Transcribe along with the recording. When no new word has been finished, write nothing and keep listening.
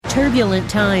Turbulent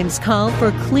times call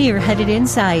for clear-headed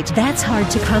insight. That's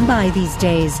hard to come by these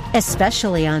days,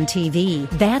 especially on TV.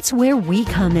 That's where we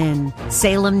come in.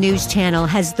 Salem News Channel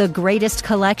has the greatest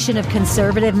collection of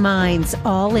conservative minds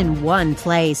all in one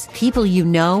place. People you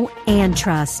know and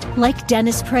trust, like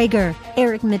Dennis Prager,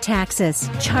 Eric Metaxas,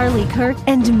 Charlie Kirk,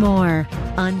 and more.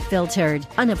 Unfiltered,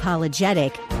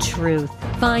 unapologetic truth.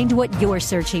 Find what you're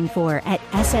searching for at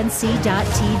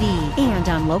snc.tv and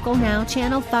on Local Now,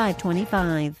 Channel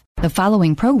 525. The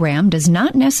following program does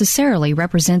not necessarily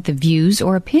represent the views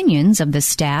or opinions of the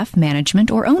staff,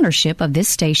 management, or ownership of this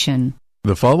station.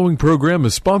 The following program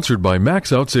is sponsored by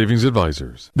Max Out Savings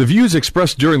Advisors. The views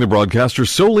expressed during the broadcast are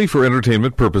solely for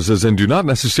entertainment purposes and do not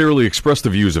necessarily express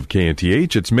the views of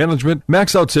KNTH, its management,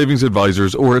 Max Out Savings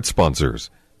Advisors, or its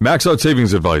sponsors. Max Out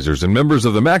Savings Advisors and members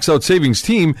of the Max Out Savings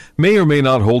team may or may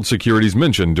not hold securities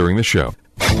mentioned during the show.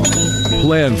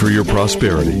 Plan for your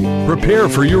prosperity. Prepare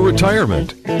for your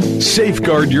retirement.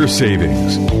 Safeguard your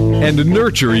savings. And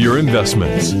nurture your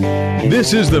investments.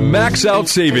 This is the Max Out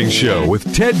Savings Show with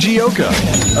Ted Gioka,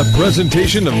 a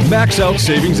presentation of Max Out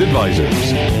Savings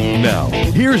Advisors. Now,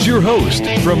 here's your host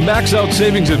from Max Out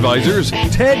Savings Advisors,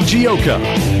 Ted Gioka.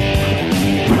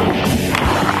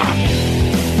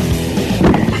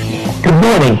 Good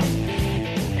morning.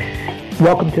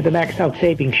 Welcome to the Max Out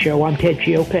Savings Show. I'm Ted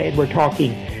Gioka, and we're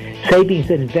talking savings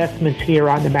and investments here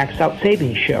on the Max Out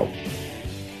Savings Show.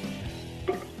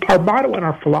 Our motto and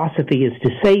our philosophy is to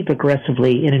save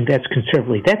aggressively and invest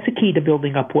conservatively. That's the key to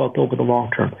building up wealth over the long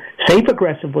term. Save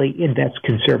aggressively, invest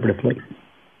conservatively.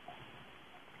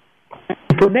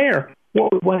 From there,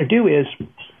 what we want to do is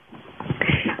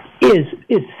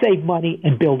save money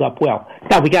and build up wealth.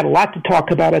 Now, we got a lot to talk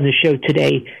about on the show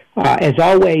today. As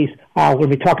always, we're going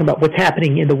to be talking about what's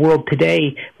happening in the world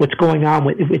today, what's going on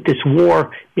with this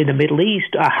war in the Middle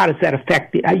East, how does that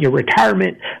affect your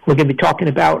retirement. We're going to be talking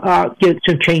about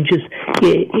some changes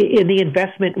in the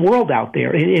investment world out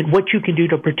there and what you can do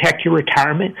to protect your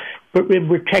retirement, but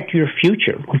protect your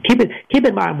future. Keep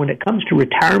in mind, when it comes to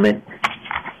retirement,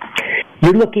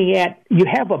 you're looking at, you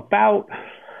have about...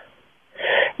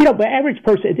 the average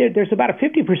person, there's about a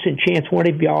 50% chance one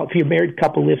of y'all, if you're a married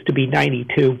couple, lives to be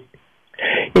 92.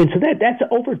 And so that's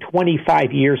over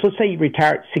 25 years. Let's say you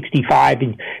retire at 65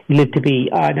 and you live to be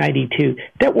 92.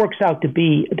 That works out to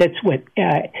be, that's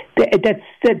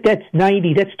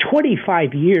 90. That's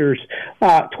 25 years.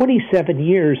 27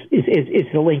 years is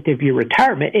the length of your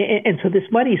retirement. And so this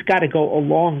money's got to go a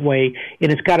long way,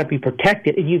 and it's got to be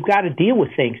protected, and you've got to deal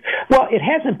with things. Well, it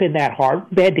hasn't been that hard.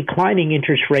 They had declining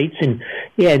interest rates and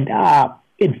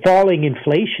falling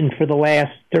inflation for the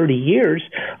last 30 years.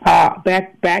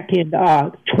 Back in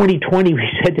 2020, we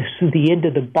said this is the end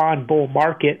of the bond bull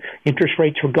market. Interest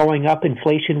rates were going up,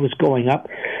 inflation was going up.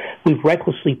 We've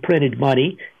recklessly printed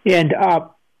money, and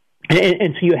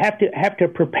so you have to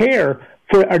prepare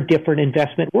for a different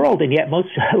investment world. And yet,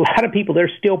 a lot of people,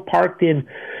 they're still parked in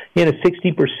a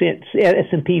 60%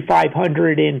 S&P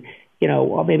 500 and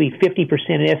maybe 50%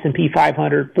 in S&P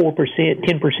 500, 4%,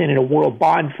 10% in a world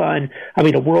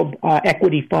a world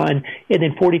equity fund, and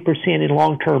then 40% in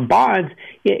long-term bonds.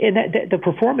 And the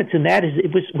performance in that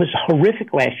was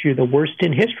horrific last year, the worst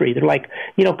in history. They're like,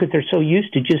 because they're so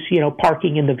used to just,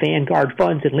 parking in the Vanguard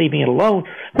funds and leaving it alone.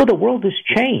 Well, the world has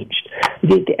changed.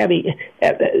 I mean,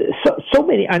 so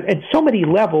many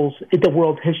levels, the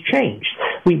world has changed.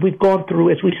 We've gone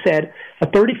through, as we said, a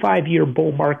 35-year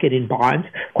bull market in bonds.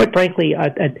 Quite frankly,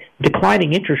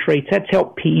 declining interest rates, that's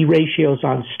helped PE ratios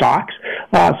on stocks.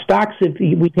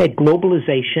 We've had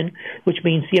globalization, which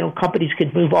means, companies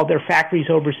can move all their factories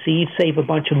overseas, save a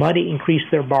bunch of money, increase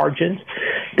their margins.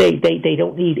 They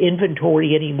don't need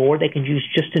inventory anymore. They can use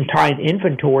just-in-time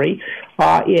inventory.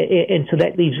 And so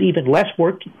that leaves even less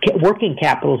working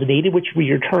capital is needed, which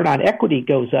your return on equity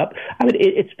goes up. I mean,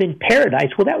 it's been paradise.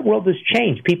 Well, that world has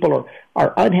changed. People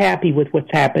are unhappy with what's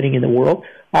happening in the world.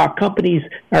 Companies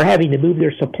are having to move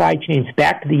their supply chains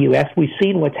back to the U.S. We've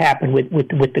seen what's happened with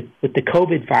the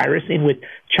COVID virus and with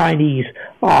Chinese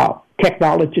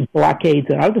technology blockades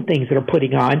and other things that are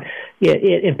putting on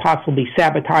and possibly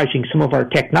sabotaging some of our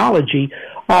technology.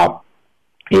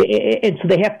 And so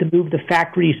they have to move the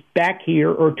factories back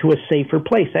here or to a safer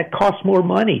place. That costs more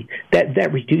money.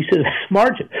 That reduces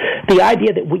margin. The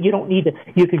idea that you don't need to,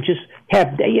 you can just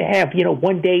have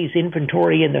 1 day's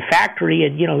inventory in the factory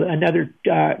and another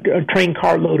train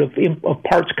carload of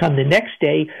parts come the next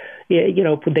day.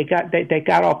 they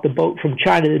got off the boat from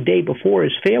China the day before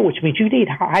has failed, which means you need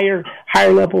higher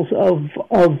levels of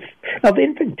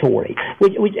inventory.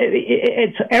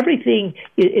 It's everything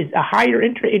is a higher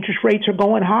interest rates are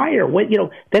going higher.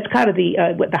 That's kind of the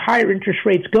higher interest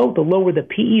rates go, the lower the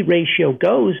PE ratio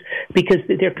goes, because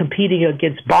they're competing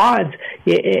against bonds,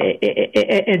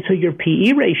 and so your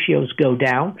PE ratios go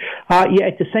down.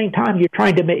 At the same time, you're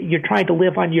trying to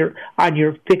live on your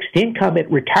fixed income at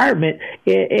retirement,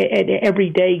 and every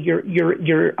day your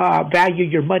value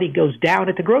your money goes down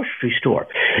at the grocery store,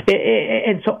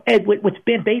 and so what's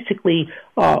been basically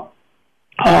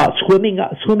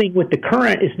swimming with the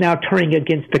current is now turning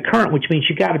against the current, which means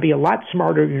you got to be a lot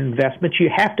smarter in your investments. You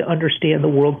have to understand the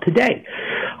world today,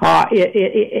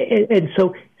 and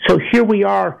so here we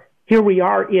are. Here we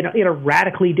are in a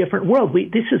radically different world.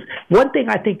 This is one thing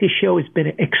I think this show has been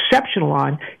exceptional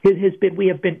on. We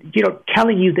have been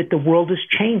telling you that the world is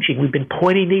changing. We've been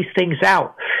pointing these things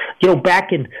out.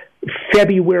 Back in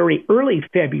early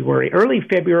February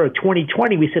of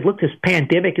 2020, we said, look, this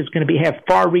pandemic is going to have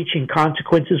far-reaching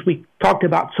consequences. We talked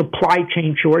about supply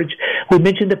chain shortage. We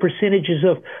mentioned the percentages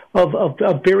of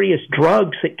various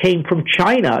drugs that came from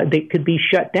China that could be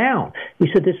shut down.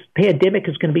 We said this pandemic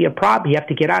is going to be a problem. You have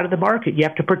to get out of the market. You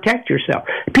have to protect yourself.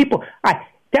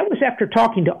 That was after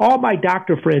talking to all my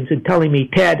doctor friends and telling me,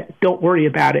 Ted, don't worry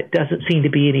about it. Doesn't seem to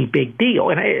be any big deal.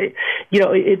 And I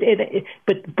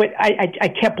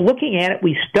kept looking at it.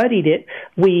 We studied it.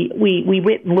 We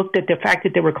went and looked at the fact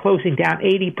that they were closing down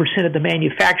 80% of the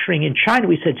manufacturing in China.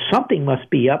 We said something must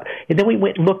be up. And then we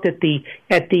went and looked at the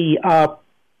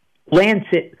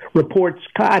Lancet reports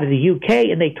out of the UK,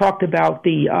 and they talked about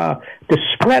the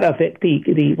spread of it.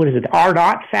 The what is it?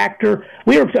 R0 factor.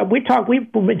 We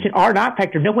mentioned R0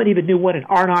 factor. No one even knew what an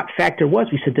R0 factor was.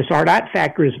 We said this R0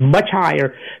 factor is much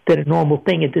higher than a normal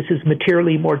thing, and this is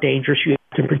materially more dangerous. You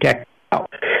have to protect yourself.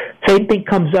 Same thing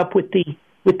comes up with the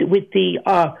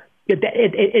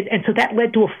and so that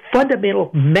led to a fundamental,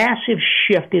 massive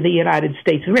shift in the United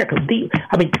States of America.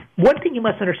 One thing you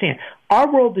must understand: our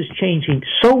world is changing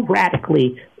so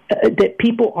radically that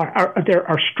people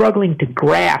are struggling to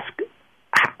grasp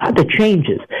the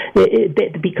changes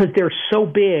because they're so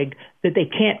big that they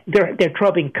can't. They're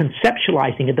troubling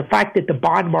conceptualizing it. The fact that the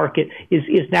bond market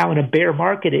is now in a bear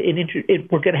market, and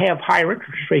we're going to have higher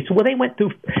interest rates. So when they went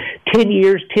through 13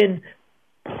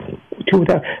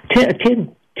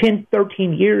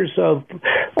 years of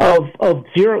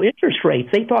zero interest rates.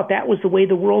 They thought that was the way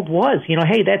the world was. They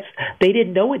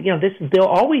didn't know it. They'll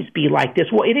always be like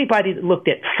this. Well, anybody that looked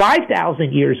at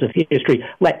 5,000 years of history,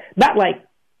 not like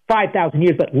 5,000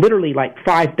 years, but literally like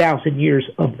 5,000 years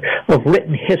of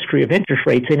written history of interest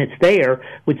rates, and it's there,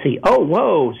 would see, oh,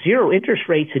 whoa, zero interest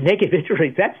rates and negative interest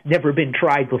rates, that's never been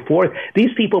tried before.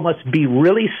 These people must be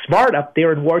really smart up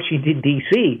there in Washington,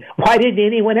 D.C. Why didn't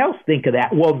anyone else think of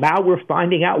that? Well, now we're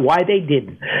finding out why they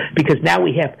didn't, because now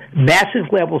we have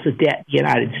massive levels of debt in the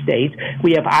United States.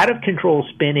 We have out-of-control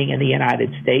spending in the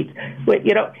United States. But,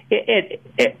 and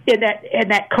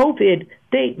that COVID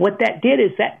thing, what that did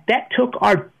is that took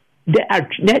our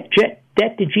net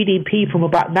debt to GDP from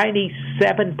about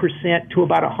 97% to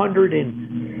about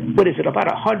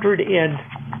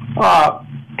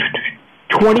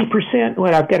 120%.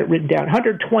 Well, I've got it written down.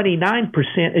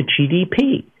 129% of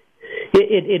GDP.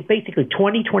 It basically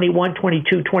 20, 21,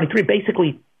 22, 23,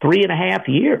 basically 3.5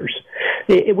 years,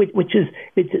 which is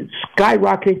it's a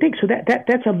skyrocketing thing. So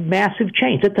that's a massive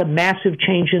change. That's a massive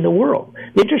change in the world.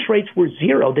 The interest rates were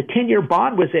zero. The 10-year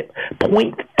bond was at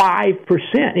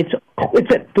 0.5%.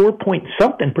 It's at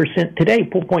 4-point-something% today,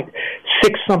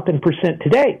 4.6-something%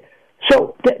 today.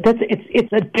 So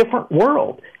it's a different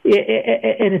world,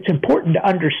 and it's important to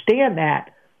understand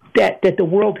that the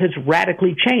world has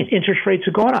radically changed. Interest rates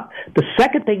are going up. The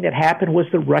second thing that happened was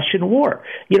the Russian war.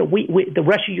 The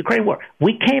Russia-Ukraine war.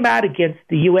 We came out against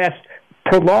the U.S.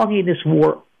 prolonging this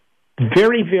war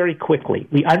very, very quickly.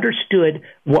 We understood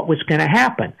what was going to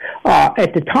happen.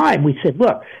 At the time, we said,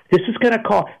 look, this is going to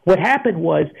cause... What happened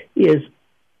is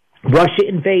Russia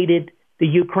invaded the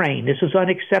Ukraine. This is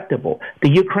unacceptable.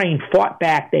 The Ukraine fought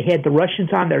back. They had the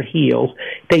Russians on their heels.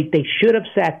 They should have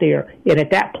sat there and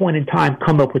at that point in time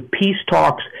come up with peace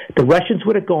talks. The Russians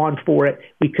would have gone for it.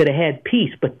 we could have had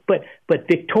peace. But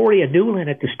Victoria Nuland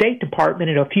at the State Department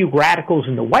and a few radicals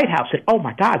in the White House said, "Oh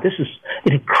my God, this is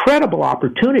an incredible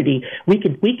opportunity. We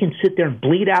can sit there and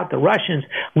bleed out the Russians.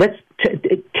 Let's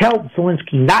tell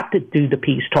Zelensky not to do the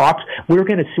peace talks. We'll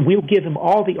give him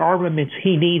all the armaments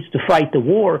he needs to fight the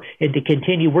war and to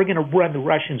continue. We're going to run the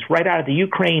Russians right out of the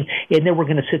Ukraine, and then we're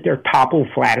going to sit there topple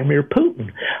Vladimir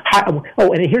Putin.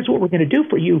 And here's what we're going to do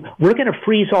for you. We're going to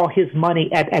freeze all his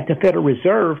money at the Federal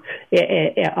Reserve,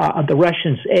 the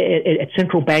Russians at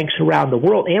central banks around the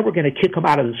world, and we're going to kick them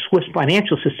out of the Swiss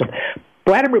financial system.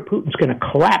 Vladimir Putin's going to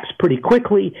collapse pretty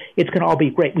quickly. It's going to all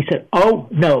be great." We said, "Oh,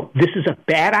 no, this is a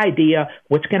bad idea.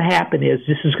 What's going to happen is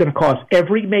this is going to cause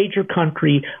every major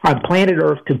country on planet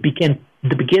Earth to begin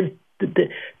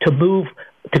to move,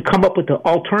 to come up with an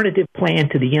alternative plan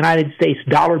to the United States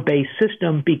dollar-based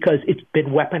system because it's been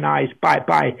weaponized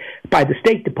by the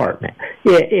State Department,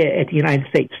 at the United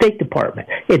States State Department."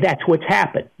 And that's what's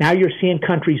happened. Now you're seeing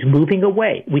countries moving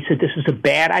away. We said this is a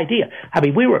bad idea. I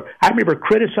mean, I remember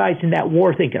criticizing that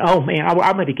war thinking, "Oh, man,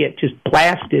 I'm going to get just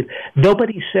blasted."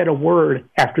 Nobody said a word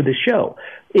after the show.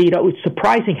 It's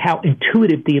surprising how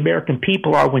intuitive the American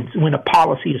people are when a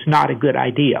policy is not a good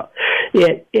idea.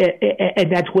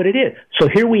 And that's what it is. So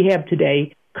here we have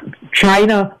today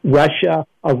China, Russia,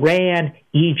 Iran,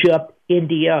 Egypt,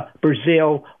 India,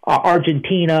 Brazil,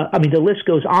 Argentina. I mean, the list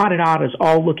goes on and on, is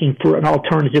all looking for an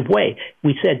alternative way.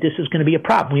 We said this is going to be a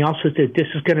problem. We also said this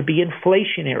is going to be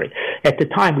inflationary. At the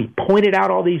time, we pointed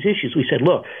out all these issues. We said,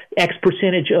 look, X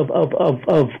percentage of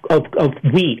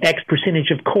wheat, X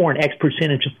percentage of corn, X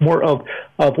percentage of more of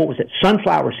what was it?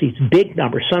 Sunflower seeds, big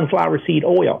number, sunflower seed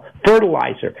oil,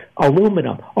 fertilizer,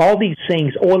 aluminum, all these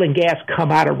things, oil and gas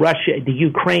come out of Russia, the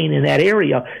Ukraine, in that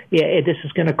area. Yeah, this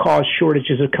is going to cause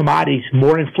shortages of commodities,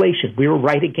 more inflation. We were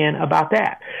right again about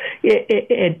that.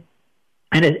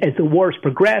 And as the wars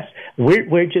progress,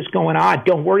 we're just going on.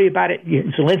 Don't worry about it,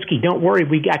 Zelensky. Don't worry,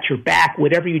 we got your back.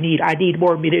 Whatever you need. I need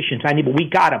more munitions. But we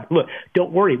got them. Look,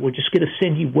 don't worry. We're just going to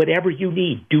send you whatever you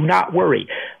need. Do not worry.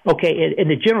 Okay. And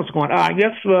the general's going,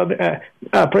 yes,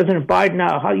 President Biden.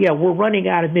 Yeah, we're running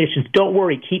out of munitions. Don't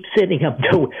worry. Keep sending them.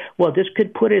 Well, this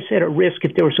could put us at a risk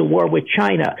if there was a war with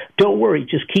China. Don't worry.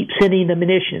 Just keep sending the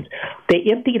munitions. They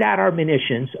emptied out our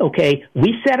munitions. Okay.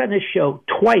 We said on this show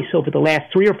twice over the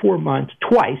last 3 or 4 months.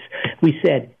 Twice, we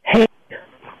said, hey,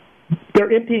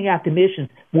 they're emptying out the munitions.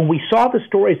 When we saw the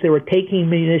stories, they were taking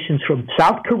munitions from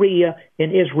South Korea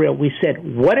and Israel. We said,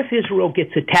 what if Israel gets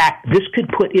attacked? This could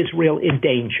put Israel in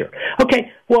danger.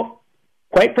 Okay, well,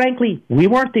 quite frankly, we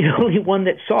weren't the only one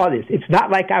that saw this. It's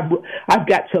not like I've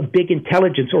got some big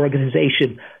intelligence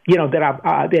organization,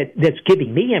 that's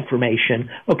giving me information.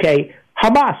 Okay,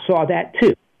 Hamas saw that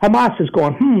too. Hamas is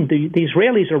going, the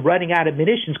Israelis are running out of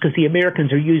munitions because the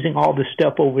Americans are using all this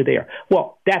stuff over there.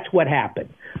 Well, that's what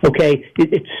happened, okay?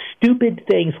 It's stupid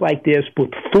things like this with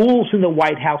fools in the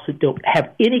White House that don't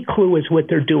have any clue as what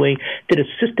they're doing, that is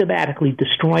systematically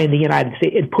destroying the United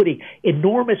States and putting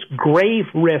enormous grave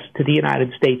risk to the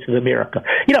United States of America.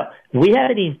 We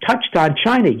haven't even touched on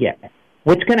China yet.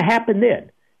 What's going to happen then?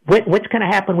 What's going to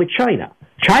happen with China?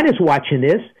 China's watching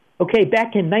this. Okay,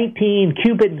 back in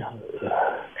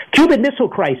Cuban Missile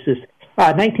Crisis,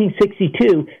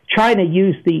 1962, China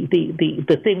used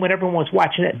the thing when everyone was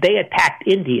watching it. They attacked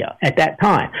India at that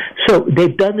time. So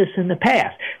they've done this in the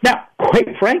past. Now,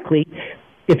 quite frankly,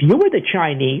 if you were the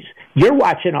Chinese, you're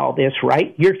watching all this,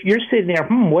 right? You're sitting there,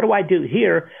 what do I do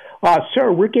here?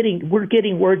 Sir, we're getting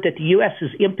word that the U.S. is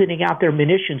emptying out their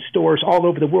munition stores all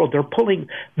over the world. They're pulling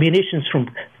munitions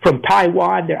from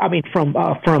Taiwan. From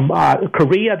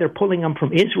Korea. They're pulling them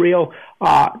from Israel.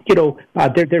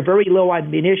 They're very low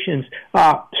on munitions.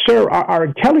 Sir, our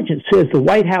intelligence says the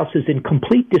White House is in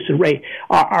complete disarray.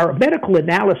 Our medical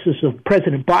analysis of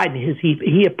President Biden is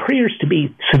he appears to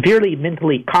be severely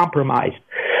mentally compromised.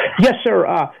 Yes,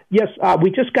 sir. We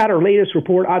just got our latest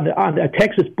report on the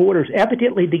Texas borders.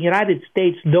 Evidently, the United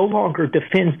States no longer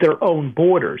defends their own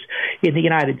borders in the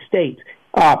United States.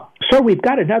 Sir, we've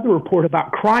got another report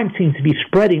about crime seems to be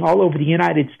spreading all over the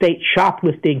United States.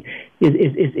 Shoplifting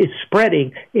is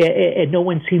spreading, and no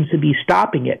one seems to be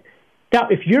stopping it. Now,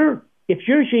 if you're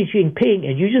Xi Jinping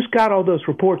and you just got all those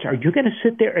reports, are you going to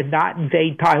sit there and not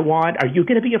invade Taiwan? Are you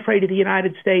going to be afraid of the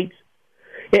United States?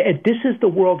 And this is the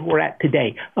world we're at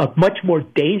today, a much more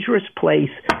dangerous place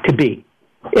to be.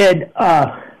 And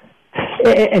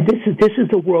this is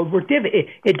the world we're living.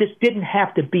 It just didn't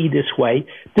have to be this way.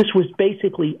 This was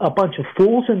basically a bunch of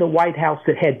fools in the White House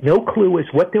that had no clue as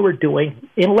what they were doing,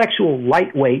 intellectual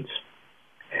lightweights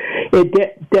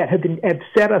that have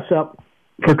set us up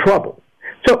for trouble.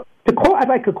 So I'd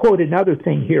like to quote another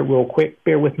thing here real quick.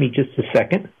 Bear with me just a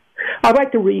second. I'd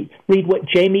like to read what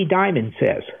Jamie Dimon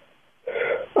says.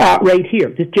 Right here.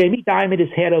 This Jamie Dimon is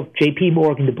head of J.P.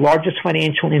 Morgan, the largest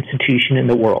financial institution in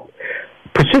the world.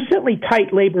 Persistently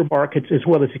tight labor markets, as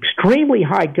well as extremely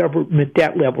high government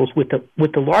debt levels, with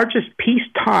the largest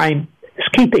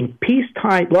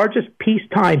largest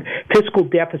peacetime fiscal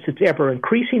deficits ever,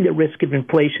 increasing the risk of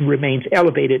inflation remains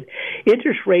elevated.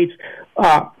 Interest rates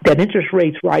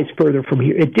rise further from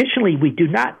here. Additionally, we do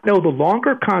not know the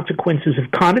longer consequences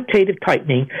of quantitative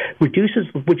tightening, which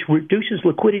reduces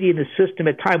liquidity in the system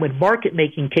at a time when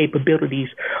market-making capabilities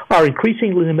are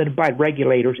increasingly limited by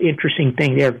regulators. Interesting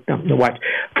thing there to watch.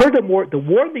 Furthermore, the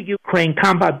war in the Ukraine,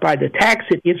 combated by the attacks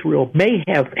in Israel, may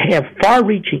have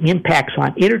far-reaching impacts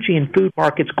on energy and food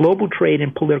markets, global trade,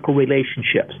 and political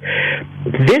relationships.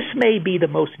 This may be the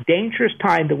most dangerous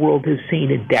time the world has seen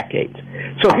in decades.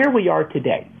 So here we are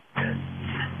today.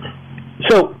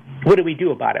 So what do we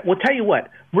do about it? Well, tell you what,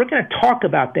 we're going to talk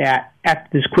about that after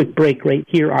this quick break right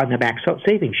here on the Max Out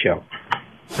Savings Show.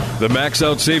 The Max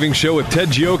Out Savings Show with Ted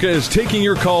Gioka is taking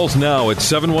your calls now at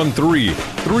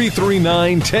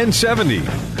 713-339-1070.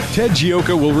 Ted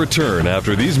Gioka will return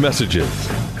after these messages.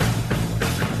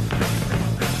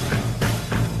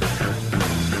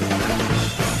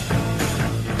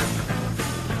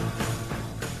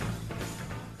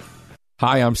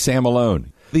 Hi, I'm Sam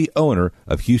Malone, the owner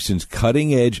of Houston's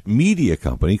cutting-edge media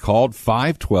company called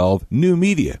 512 New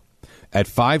Media. At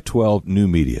 512 New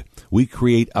Media, we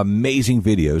create amazing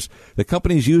videos that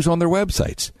companies use on their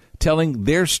websites, telling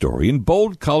their story in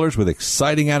bold colors with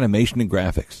exciting animation and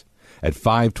graphics. At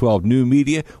 512 New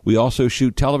Media, we also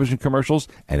shoot television commercials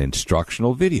and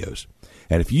instructional videos.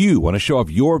 And if you want to show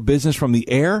off your business from the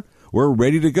air, we're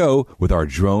ready to go with our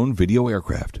drone video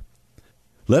aircraft.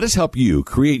 Let us help you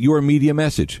create your media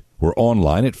message. We're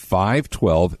online at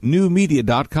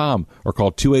 512newmedia.com or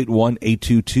call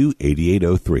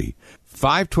 281-822-8803.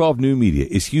 512 New Media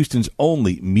is Houston's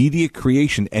only media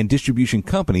creation and distribution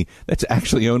company that's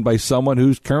actually owned by someone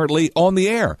who's currently on the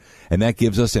air. And that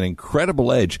gives us an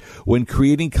incredible edge when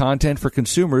creating content for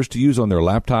consumers to use on their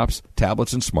laptops,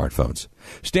 tablets, and smartphones.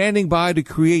 Standing by to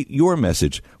create your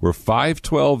message, we're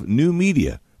 512 New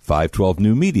Media,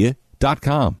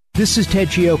 512newmedia.com. This is Ted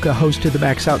Gioka, host of the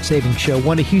Max Out Savings Show,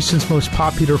 one of Houston's most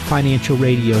popular financial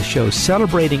radio shows,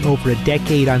 celebrating over a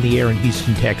decade on the air in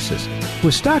Houston, Texas.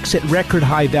 With stocks at record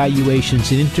high valuations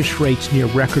and interest rates near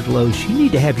record lows, you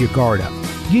need to have your guard up.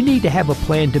 You need to have a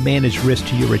plan to manage risk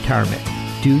to your retirement.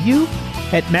 Do you?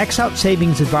 At Max Out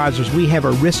Savings Advisors, we have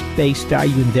a risk-based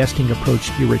value investing approach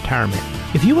to your retirement.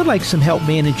 If you would like some help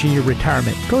managing your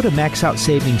retirement, go to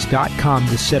maxoutsavings.com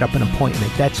to set up an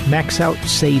appointment. That's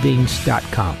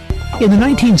maxoutsavings.com. In the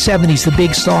 1970s, the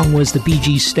big song was the Bee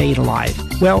Gees' Staying Alive.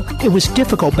 Well, it was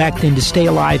difficult back then to stay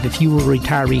alive if you were a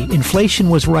retiree. Inflation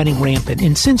was running rampant,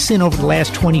 and since then, over the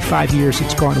last 25 years,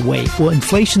 it's gone away. Well,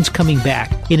 inflation's coming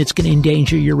back, and it's going to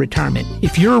endanger your retirement.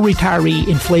 If you're a retiree,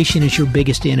 inflation is your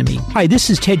biggest enemy. Hi, this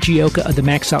is Ted Gioka of the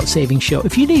Max Out Savings Show.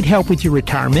 If you need help with your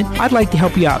retirement, I'd like to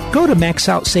help you out. Go to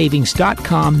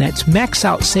maxoutsavings.com. That's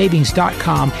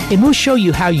maxoutsavings.com, and we'll show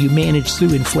you how you manage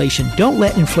through inflation. Don't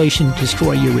let inflation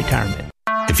destroy your retirement.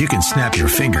 If you can snap your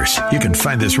fingers, you can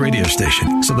find this radio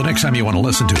station. So the next time you want to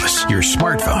listen to us, your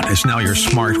smartphone is now your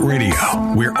smart radio.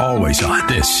 We're always on.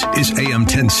 This is AM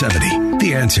 1070,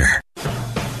 The Answer.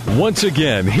 Once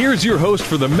again, here's your host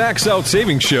for the Max Out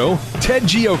Savings Show, Ted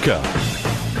Gioka.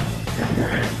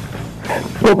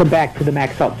 Welcome back to the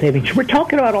Max Out Savings Show. We're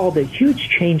talking about all the huge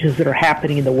changes that are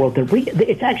happening in the world. They're a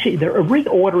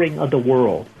reordering of the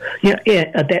world,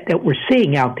 that we're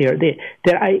seeing out there.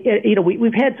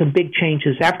 We've had some big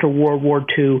changes after World War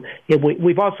II.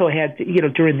 We've also had,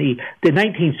 during the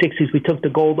 1960s, we took the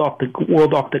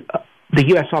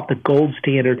U.S. off the gold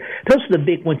standard. Those are the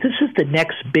big ones. This is the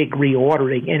next big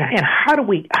reordering, and how do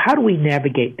we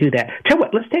navigate through that? Tell you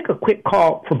what, let's take a quick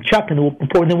call from Chuck, and then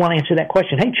we'll answer that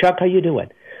question. Hey, Chuck, how you doing?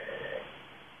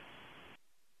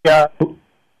 Yeah,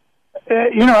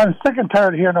 I'm sick and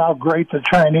tired of hearing how great the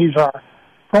Chinese are.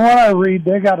 From what I read,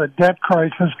 they got a debt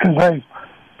crisis because they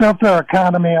built their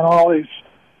economy on all these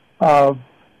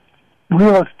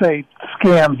real estate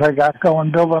scams they got going,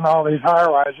 building all these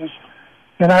high-rises.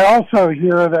 And I also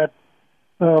hear that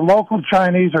the local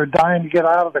Chinese are dying to get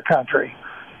out of the country.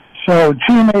 So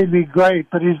Xi may be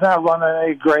great, but he's not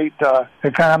running a great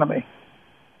economy.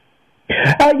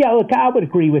 Look, I would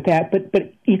agree with that, but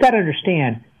you got to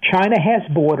understand, China has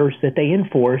borders that they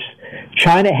enforce.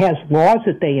 China has laws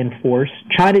that they enforce.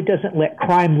 China doesn't let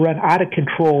crime run out of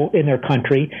control in their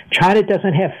country. China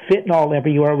doesn't have fentanyl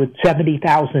everywhere with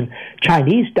 70,000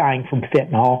 Chinese dying from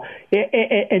fentanyl.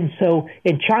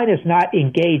 And China's not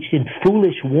engaged in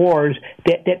foolish wars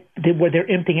that where they're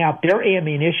emptying out their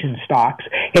ammunition stocks.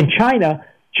 And China,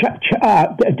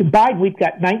 Biden, we've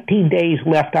got 19 days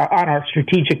left on our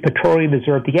strategic petroleum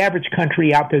reserve. The average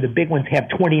country out there, the big ones, have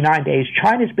 29 days.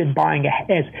 China's been buying,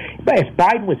 as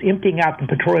Biden was emptying out the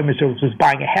petroleum reserves, was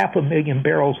buying 500,000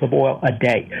 barrels of oil a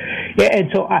day.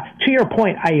 And so, to your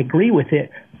point, I agree with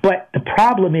it. But the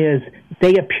problem is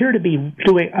they appear to be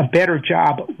doing a better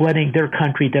job running their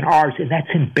country than ours, and that's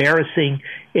embarrassing,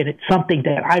 and it's something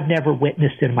that I've never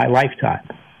witnessed in my lifetime.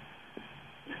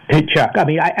 Hey, Chuck, I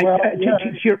mean,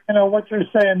 what you're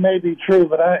saying may be true,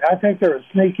 but I think there are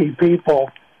sneaky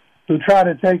people who try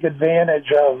to take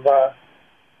advantage of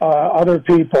other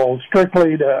people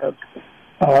strictly to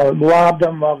rob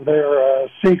them of their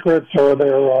secrets or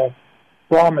their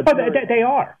raw material. Oh, they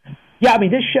are. Yeah, I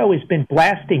mean, this show has been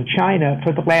blasting China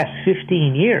for the last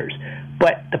 15 years,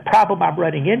 but the problem I'm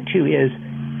running into is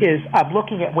I'm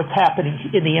looking at what's happening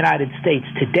in the United States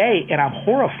today, and I'm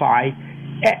horrified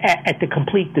at the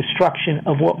complete destruction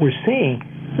of what we're seeing,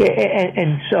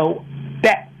 and so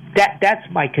that's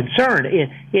my concern.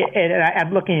 And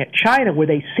I'm looking at China, where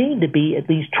they seem to be at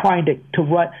least trying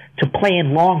to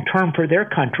plan long term for their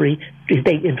country.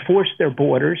 They enforce their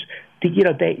borders.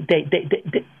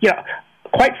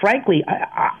 Quite frankly,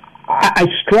 I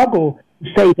struggle to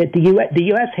say that the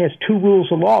U.S. has two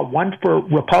rules of law: one for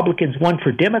Republicans, one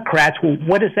for Democrats. Well,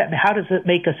 what does that? How does it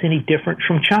make us any different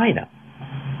from China?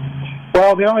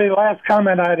 Well, the only last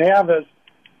comment I'd have is,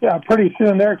 pretty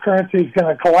soon their currency is going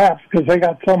to collapse because they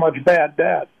got so much bad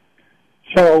debt.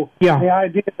 So the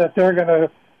idea that they're going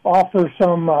to offer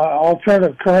some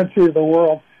alternative currency to the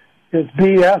world is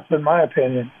BS, in my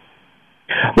opinion.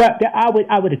 Well,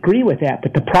 I would agree with that,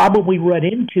 but the problem we run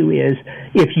into is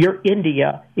if you're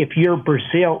India, if you're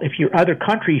Brazil, if you're other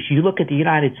countries, you look at the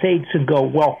United States and go,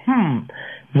 well,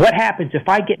 what happens if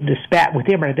I get in a spat with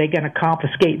them? Are they going to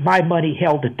confiscate my money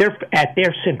held at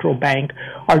their central bank?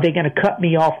 Are they going to cut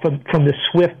me off from the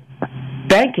SWIFT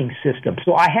banking system?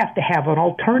 So I have to have an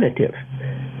alternative.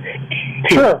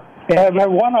 Sure.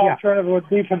 One alternative would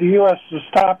be for the U.S. to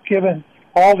stop giving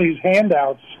all these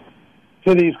handouts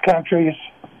to these countries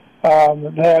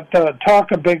that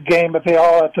talk a big game, but they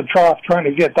all at the trough trying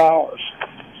to get dollars.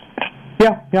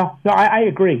 Yeah. No, I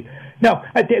agree. No,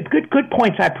 good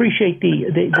points. I appreciate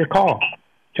the call,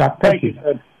 Chuck. Thank you.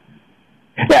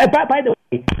 Yeah, by the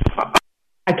way,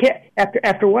 I can't.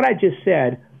 After what I just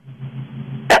said,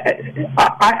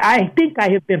 I think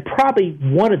I have been probably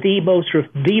one of the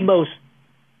most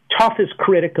toughest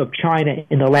critic of China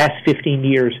in the last 15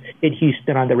 years in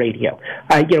Houston on the radio.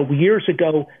 Years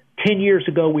ago, 10 years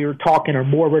ago, we were talking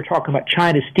about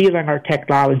China stealing our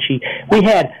technology.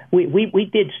 We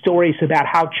did stories about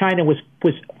how China was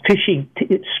fishing,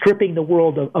 stripping the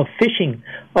world of fishing,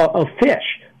 of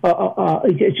fish.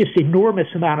 Just enormous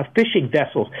amount of fishing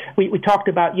vessels. We talked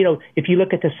about, if you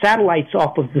look at the satellites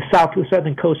off of the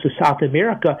southern coast of South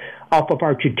America, off of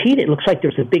Argentina, it looks like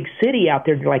there's a big city out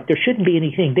there. And you're like, there shouldn't be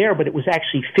anything there, but it was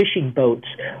actually fishing boats.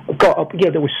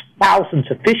 There was thousands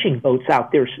of fishing boats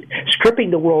out there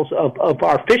stripping the world of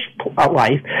our fish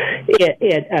life.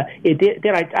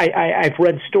 Then I've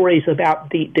read stories about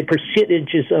the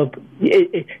percentages of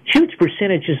huge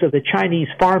percentages of the Chinese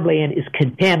farmland is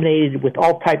contaminated with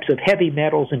all types of heavy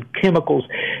metals and chemicals.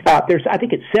 I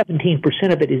think it's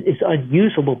 17% of it is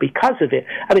unusable because of it.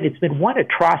 I mean, it's been one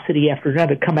atrocity after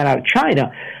another coming out of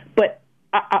China. But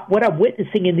what I'm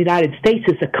witnessing in the United States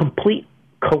is a complete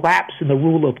collapse in the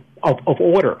rule of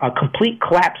order, a complete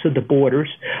collapse of the borders,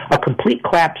 a complete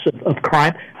collapse of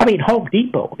crime. I mean, Home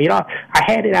Depot, I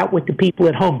had it out with the people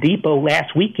at Home Depot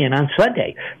last weekend on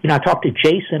Sunday. I talked to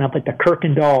Jason up at the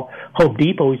Kirkendall Home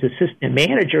Depot. He's assistant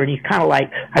manager, and he's kind of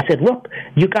like, I said, look,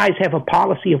 you guys have a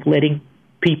policy of letting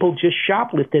people just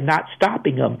shoplift and not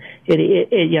stopping them. And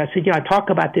I said, I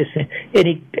talk about this, and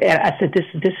I said,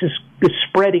 this is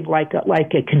spreading like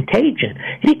a contagion.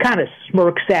 And he kind of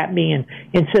smirks at me and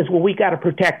says, well, we got to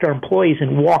protect our employees,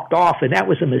 and walked off, and that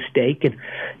was a mistake. And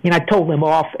I told him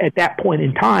off at that point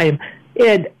in time,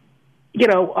 and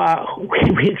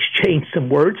we exchanged some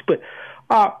words, but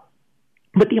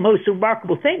the most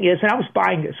remarkable thing is, and I was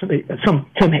buying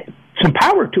some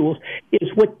power tools, is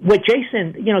what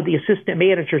Jason, the assistant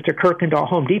manager to Kirkendall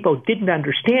Home Depot, didn't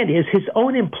understand is his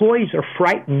own employees are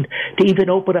frightened to even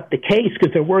open up the case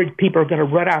because they're worried people are going to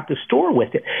run out the store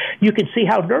with it. You can see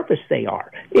how nervous they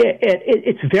are.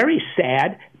 It's very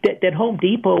sad, that Home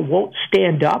Depot won't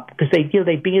stand up because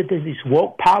they be into these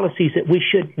woke policies that we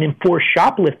shouldn't enforce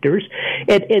shoplifters,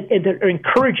 and they're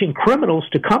encouraging criminals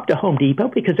to come to Home Depot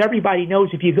because everybody knows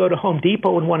if you go to Home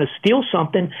Depot and want to steal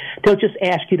something, they'll just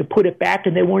ask you to put it back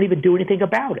and they won't even do anything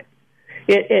about it.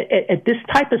 This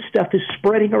type of stuff is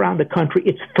spreading around the country.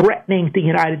 It's threatening the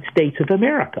United States of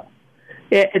America.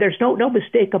 There's no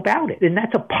mistake about it, and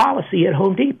that's a policy at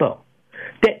Home Depot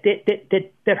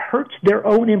that hurts their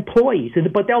own employees.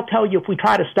 But they'll tell you if we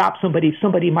try to stop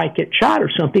somebody might get shot or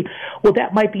something. Well,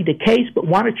 that might be the case, but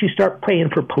why don't you start paying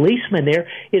for policemen there?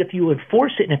 And if you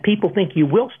enforce it and if people think you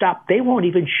will stop, they won't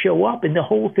even show up and the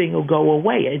whole thing will go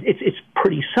away. It's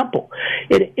pretty simple.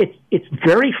 It's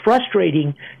very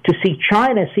frustrating to see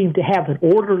China seem to have an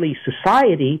orderly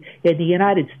society and the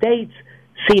United States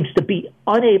seems to be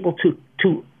unable to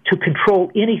control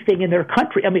anything in their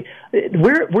country. I mean,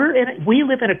 we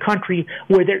live in a country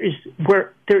where there is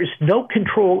no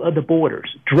control of the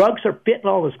borders. Drugs or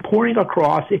fentanyl is pouring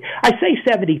across. I say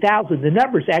 70,000. The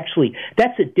number's actually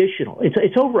that's additional.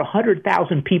 It's over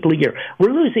 100,000 people a year.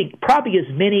 We're losing probably as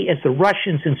many as the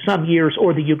Russians in some years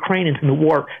or the Ukrainians in the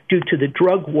war due to the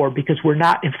drug war because we're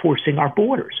not enforcing our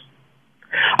borders.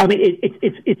 I mean,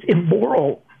 it's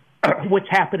immoral what's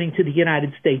happening to the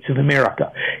United States of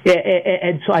America,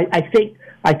 and so I think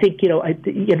you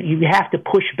have to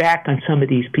push back on some of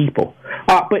these people.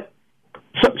 But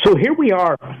so here we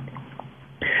are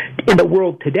in the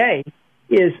world today.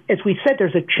 Is as we said,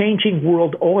 there's a changing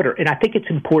world order, and I think it's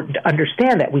important to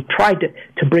understand that. We tried to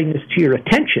bring this to your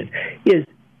attention. Is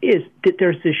that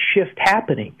there's this shift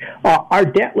happening. Our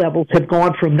debt levels have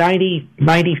gone from 98%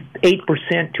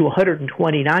 to 129% in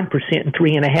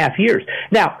 3.5 years.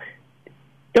 Now,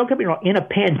 don't get me wrong. In a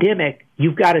pandemic,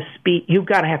 you've got to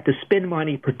have to spend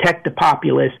money, protect the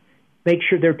populace, make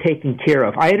sure they're taken care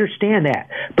of. I understand that.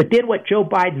 But then what Joe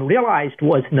Biden realized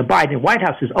was in the Biden White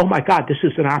House is, oh my God, this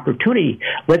is an opportunity.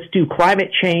 Let's do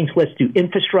climate change. Let's do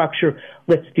infrastructure.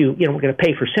 Let's do, we're going to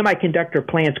pay for semiconductor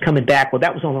plants coming back. Well,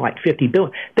 that was only like $50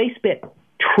 billion. They spent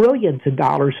trillions of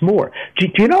dollars more. Do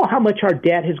you know how much our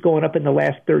debt has gone up in the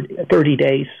last 30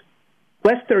 days?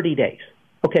 Last 30 days.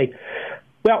 Okay.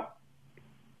 Well,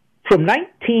 from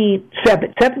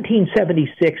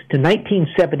 1776 to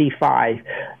 1975,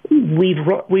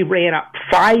 we ran up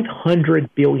 $500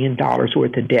 billion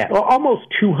worth of debt, almost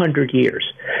 200 years.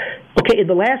 Okay, in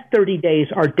the last 30 days,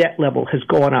 our debt level has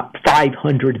gone up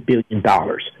 $500 billion.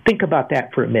 Think about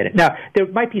that for a minute. Now, there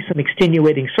might be some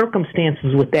extenuating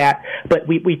circumstances with that, but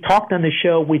we talked on the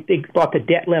show. We thought the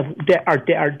debt level,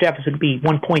 our deficit would be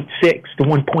 1.6 to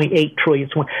 1.8 trillion.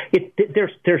 So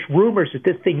there's rumors that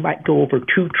this thing might go over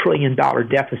 $2 trillion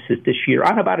deficit this year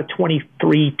on about a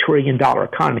 $23 trillion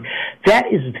economy. That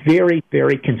is very,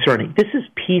 very concerning. This is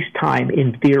peacetime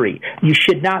in theory. You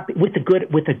should not be, with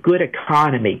a good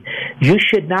economy. You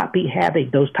should not be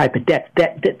having those type of debts.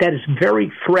 That is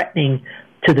very threatening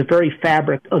to the very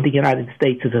fabric of the United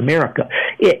States of America.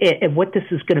 And what this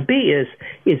is going to be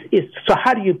is so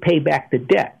how do you pay back the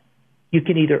debt? You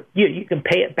can either you can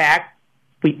pay it back.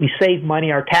 We save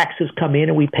money. Our taxes come in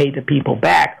and we pay the people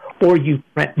back, or you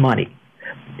print money.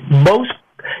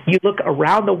 You look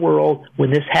around the world when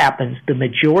this happens, the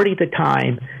majority of the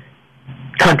time,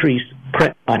 countries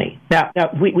print money. Now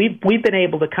we've been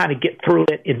able to kind of get through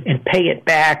it and pay it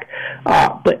back,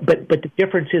 but the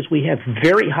difference is we have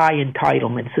very high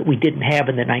entitlements that we didn't have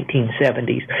in the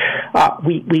 1970s.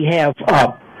 We have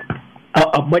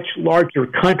a much larger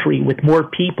country with more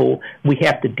people we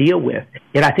have to deal with,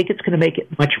 and I think it's going to make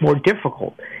it much more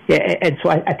difficult. And so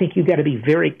I think you've got to be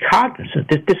very cognizant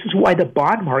that this is why the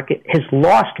bond market has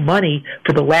lost money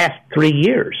for the last 3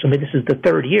 years. I mean, this is the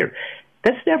third year.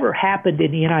 That's never happened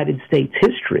in the United States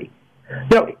history.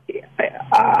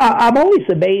 I'm always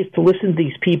amazed to listen to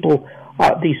these people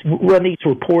run these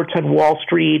reports on Wall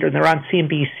Street, or they're on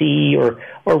CNBC or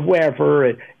wherever,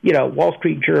 and, Wall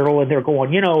Street Journal, and they're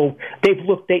going,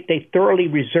 they thoroughly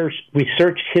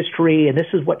researched history, and this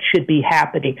is what should be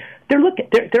happening.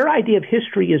 Their idea of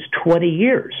history is 20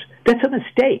 years. That's a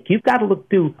mistake. You've got to look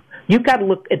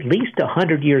at least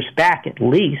 100 years back, at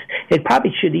least. It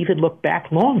probably should even look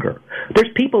back longer.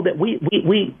 There's people that we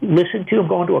listen to. I'm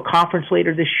going to a conference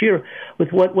later this year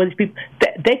with what these people.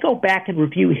 They go back and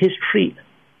review history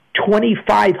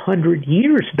 2,500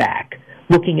 years back,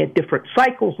 looking at different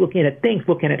cycles, looking at things,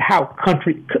 looking at how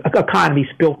economies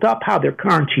built up, how their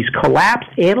currencies collapsed,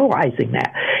 analyzing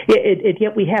that.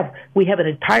 Yet we have an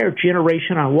entire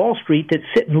generation on Wall Street that's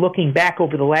sitting looking back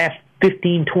over the last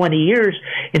 15, 20 years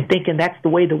and thinking that's the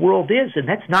way the world is, and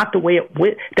that's not the way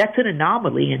that's an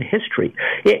anomaly in history.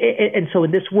 And so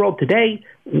in this world today,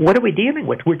 what are we dealing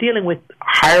with? We're dealing with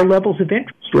higher levels of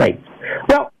interest rates.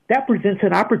 Well, that presents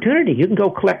an opportunity. You can go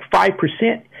collect 5%,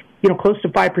 close to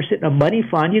 5% in a money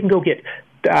fund. You can go get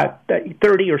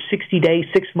 30 or 60-day,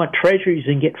 6-month treasuries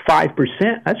and get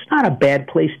 5%. That's not a bad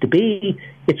place to be.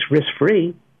 It's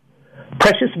risk-free.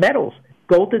 Precious metals,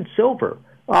 gold and silver.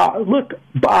 Look,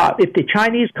 if the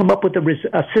Chinese come up with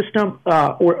a system,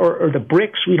 or the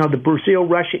BRICS, the Brazil,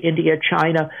 Russia, India,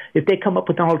 China, if they come up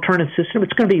with an alternative system,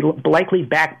 it's going to be likely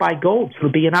backed by gold. So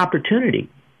it'll be an opportunity.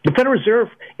 The Federal Reserve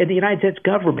and the United States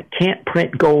government can't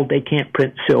print gold. They can't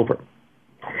print silver.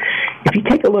 If you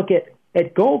take a look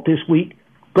at gold this week,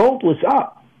 gold was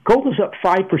up. Gold was up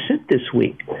 5% this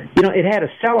week. It had a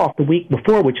sell-off the week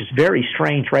before, which is very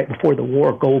strange. Right before the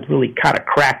war, gold really kind of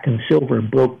cracked in silver and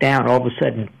broke down. All of a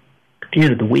sudden, at the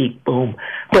end of the week, boom.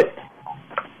 But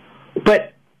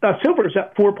silver is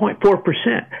up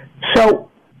 4.4%. So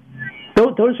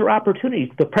those are opportunities.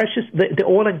 The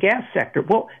oil and gas sector.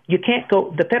 Well, you can't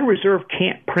go. The Federal Reserve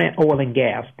can't print oil and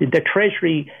gas. The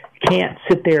Treasury can't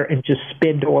sit there and just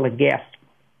spend oil and gas.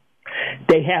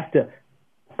 They have to.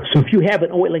 So if you have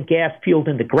an oil and gas field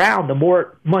in the ground, the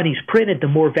more money's printed, the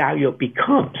more value it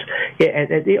becomes.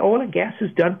 And the oil and gas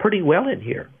has done pretty well in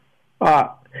here.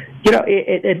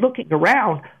 And looking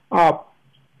around,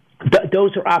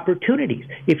 those are opportunities.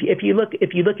 If you look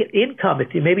at income, if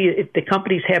the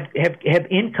companies have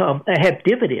income, have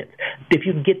dividends, if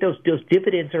you can get those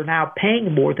dividends are now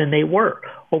paying more than they were.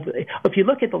 If you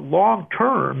look at the long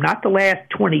term, not the last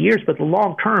 20 years, but the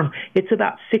long term, it's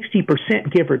about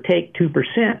 60%, give or take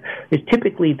 2%, is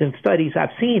typically the studies I've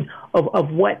seen of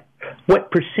what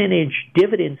percentage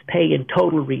dividends pay in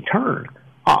total return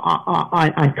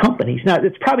on companies. Now,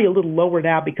 it's probably a little lower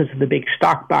now because of the big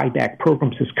stock buyback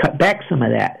programs has cut back some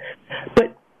of that.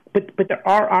 But there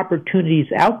are opportunities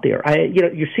out there.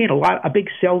 You're seeing a big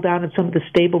sell down in some of the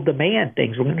stable demand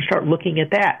things. We're going to start looking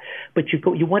at that. But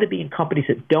you want to be in companies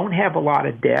that don't have a lot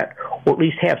of debt, or at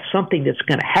least have something that's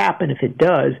going to happen if it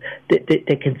does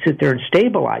that can sit there and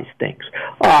stabilize things.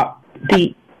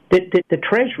 The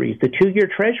treasuries, the 2-year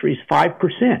treasuries,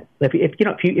 5%.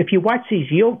 If you watch these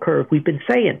yield curves, we've been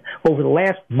saying over the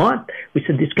last month, we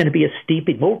said it's going to be a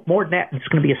steepening. More than that, it's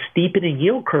going to be a steepening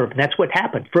yield curve, and that's what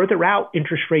happened. Further out,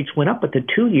 interest rates went up, but the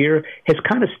 2-year has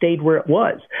kind of stayed where it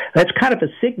was. That's kind of a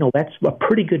signal. That's a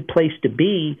pretty good place to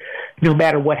be, no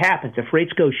matter what happens. If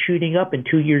rates go shooting up in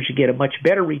 2 years, you get a much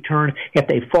better return. If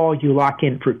they fall, you lock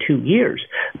in for 2 years.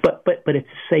 But it's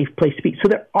a safe place to be. So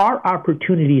there are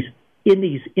opportunities in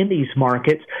these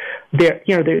markets. There's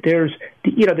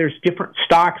different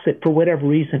stocks that for whatever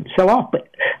reason sell off, but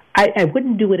I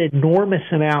wouldn't do an enormous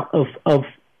amount of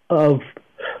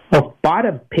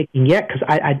bottom picking yet, because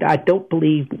I don't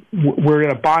believe we're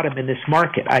at a bottom in this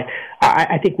market.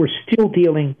 I think we're still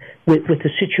dealing with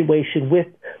the situation with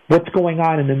what's going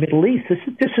on in the Middle East.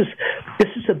 This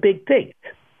is a big thing.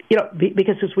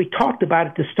 Because as we talked about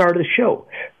at the start of the show,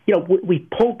 we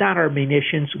pulled down our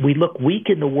munitions. We look weak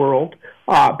in the world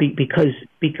because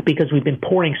we've been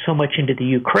pouring so much into the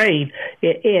Ukraine,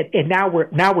 and now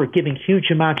we're giving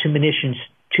huge amounts of munitions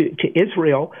to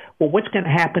Israel. Well, what's going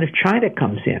to happen if China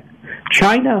comes in?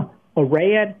 China,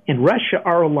 Iran, and Russia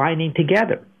are aligning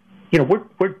together.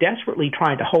 We're desperately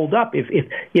trying to hold up. If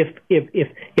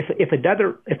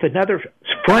another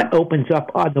front opens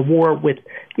up on the war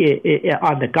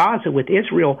on the Gaza with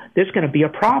Israel, there's going to be a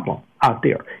problem out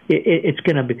there. It's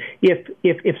going to be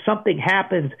if something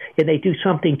happens and they do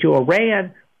something to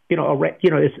Iran, as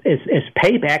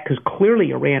payback, because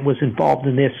clearly Iran was involved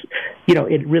in this.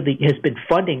 It really has been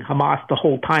funding Hamas the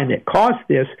whole time that caused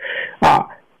this.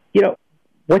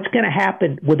 What's going to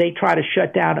happen when they try to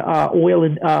shut down oil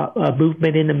and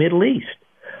movement in the Middle East?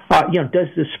 Does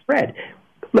this spread?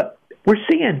 Look, we're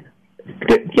seeing,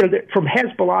 from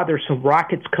Hezbollah, there's some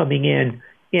rockets coming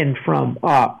in from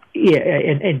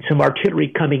and some artillery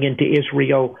coming into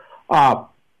Israel.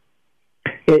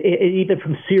 Even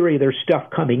from Syria, there's stuff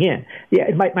coming in.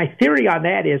 Yeah, my theory on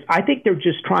that is I think they're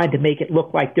just trying to make it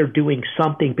look like they're doing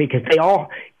something, because they all,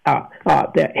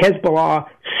 the Hezbollah,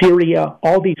 Syria,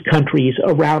 all these countries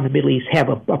around the Middle East have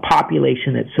a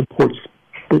population that supports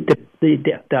the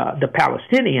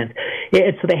Palestinians,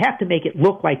 and so they have to make it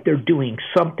look like they're doing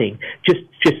something. Just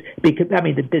because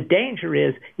the danger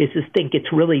is this thing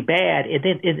gets really bad, and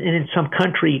then in some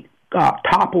country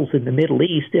topples in the Middle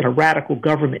East and a radical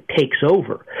government takes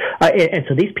over. And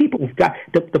so these people have got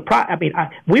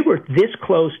we were this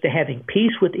close to having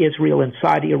peace with Israel and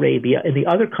Saudi Arabia, and the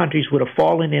other countries would have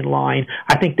fallen in line.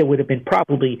 I think there would have been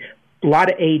probably a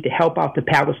lot of aid to help out the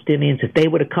Palestinians. If they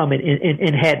would have come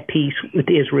and had peace with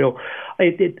Israel,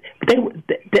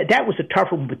 that was a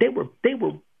tougher one. But they were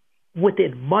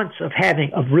within months of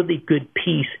having a really good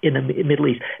peace in the Middle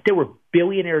East. There were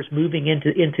billionaires moving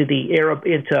into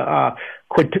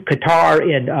Qatar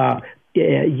and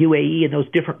UAE and those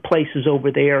different places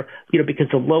over there,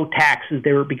 because of low taxes.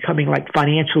 They were becoming like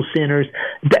financial centers.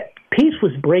 That peace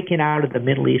was breaking out of the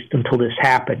Middle East until this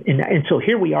happened, and so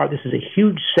here we are. This is a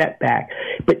huge setback,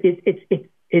 but this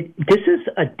is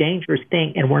a dangerous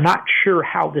thing, and we're not sure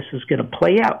how this is going to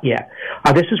play out yet.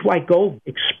 This is why gold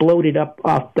exploded up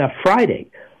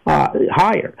Friday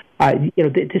higher.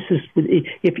 This is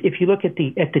if you look at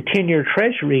the 10-year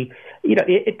Treasury,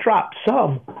 it dropped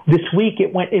some this week.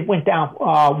 It went down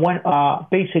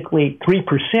basically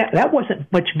 3%. That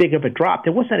wasn't much big of a drop.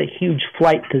 There wasn't a huge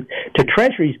flight to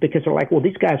Treasuries because they're like, well,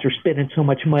 these guys are spending so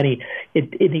much money in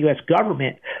the U.S.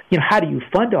 government. How do you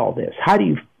fund all this? How do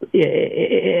you?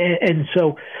 And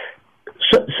so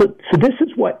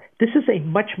this is a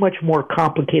much more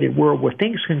complicated world where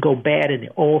things can go bad in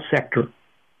the oil sector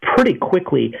pretty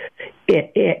quickly,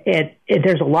 and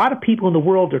there's a lot of people in the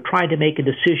world that are trying to make a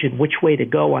decision which way to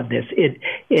go on this.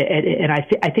 And I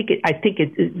think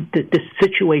this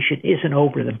situation isn't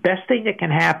over. The best thing that can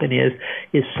happen is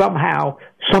somehow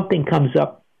something comes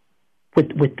up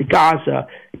with the Gaza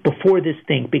before this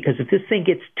thing, because if this thing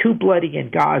gets too bloody in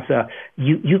Gaza,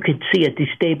 you could see a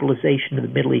destabilization of the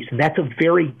Middle East, and that's a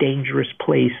very dangerous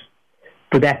place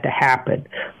for that to happen.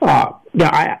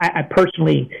 I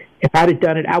personally, if I'd have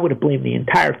done it, I would have blamed the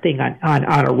entire thing on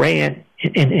Iran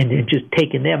and just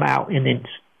taken them out and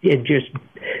just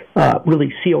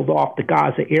really sealed off the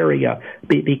Gaza area,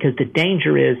 because the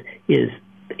danger is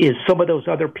some of those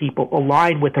other people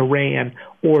align with Iran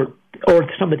or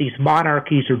some of these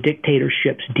monarchies or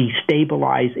dictatorships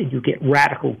destabilize, and you get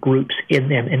radical groups in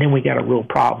them, and then we got a real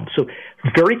problem. So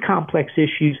very complex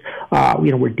issues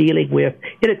we're dealing with,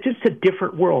 and it's just a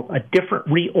different world, a different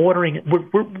reordering.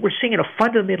 We're seeing a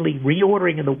fundamentally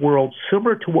reordering in the world,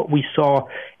 similar to what we saw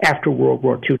after World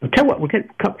War II. I'll tell you what, we're going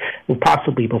to come,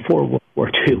 possibly before World War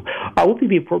II. We'll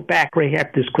be back right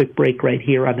after this quick break right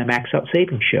here on the Max Out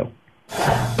Savings Show.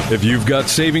 If you've got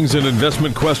savings and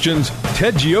investment questions,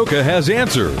 Ted Gioka has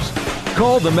answers.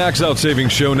 Call the Max Out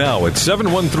Savings Show now at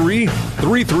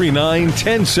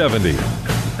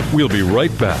 713-339-1070. We'll be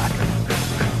right back.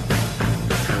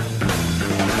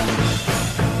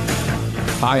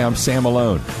 Hi, I'm Sam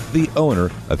Malone, the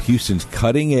owner of Houston's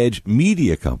cutting-edge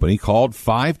media company called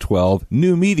 512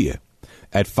 New Media.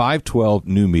 At 512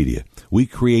 New Media, we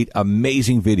create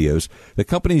amazing videos that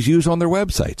companies use on their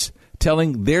websites,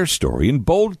 telling their story in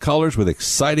bold colors with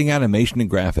exciting animation and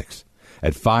graphics.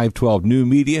 At 512 New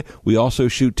Media, we also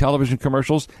shoot television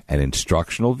commercials and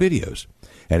instructional videos.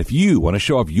 And if you want to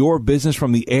show off your business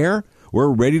from the air, we're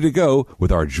ready to go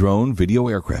with our drone video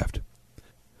aircraft.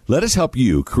 Let us help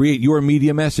you create your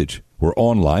media message. We're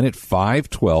online at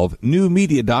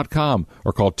 512newmedia.com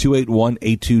or call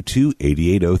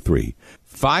 281-822-8803.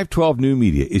 512 New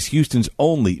Media is Houston's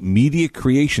only media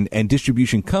creation and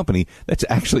distribution company that's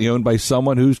actually owned by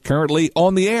someone who's currently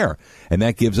on the air. And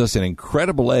that gives us an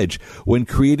incredible edge when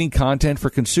creating content for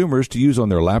consumers to use on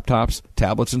their laptops,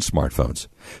 tablets, and smartphones.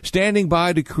 Standing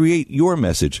by to create your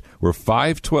message, we're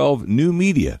 512 New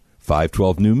Media,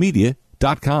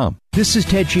 512newmedia.com. This is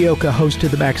Ted Gioka, host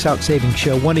of the Max Out Savings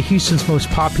Show, one of Houston's most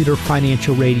popular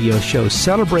financial radio shows,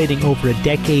 celebrating over a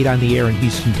decade on the air in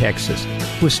Houston, Texas.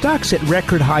 With stocks at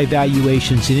record high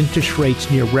valuations and interest rates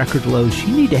near record lows,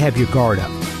 you need to have your guard up.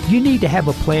 You need to have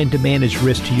a plan to manage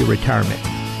risk to your retirement.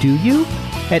 Do you?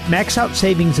 At Max Out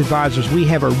Savings Advisors, we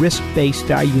have a risk-based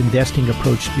value investing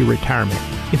approach to your retirement.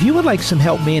 If you would like some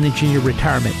help managing your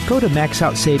retirement, go to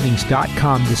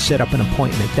maxoutsavings.com to set up an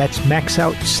appointment. That's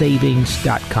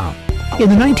maxoutsavings.com. In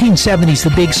the 1970s, the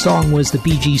big song was the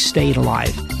Bee Gees' Staying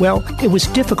Alive. Well, it was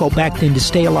difficult back then to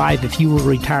stay alive if you were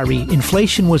a retiree.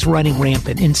 Inflation was running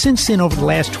rampant, and since then, over the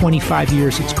last 25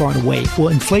 years, it's gone away. Well,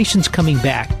 inflation's coming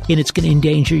back, and it's going to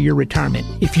endanger your retirement.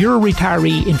 If you're a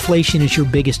retiree, inflation is your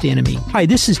biggest enemy. Hi,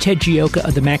 this is Ted Gioka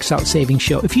of the Max Out Savings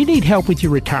Show. If you need help with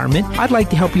your retirement, I'd like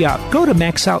to help you out. Go to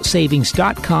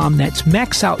maxoutsavings.com. That's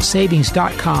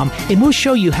maxoutsavings.com, and we'll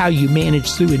show you how you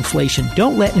manage through inflation.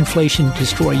 Don't let inflation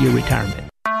destroy your retirement.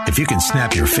 If you can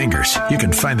snap your fingers, you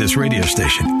can find this radio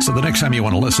station. So the next time you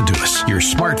want to listen to us, your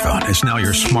smartphone is now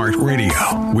your smart radio.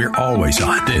 We're always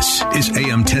on. This is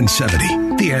AM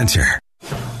 1070, The Answer.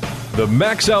 The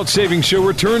Max Out Savings Show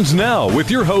returns now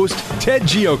with your host, Ted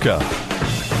Gioka.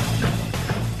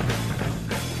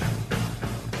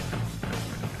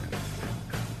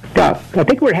 I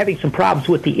think we're having some problems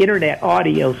with the internet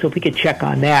audio, so if we could check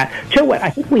on that. So what? I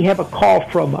think we have a call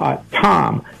from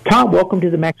Tom. Tom, welcome to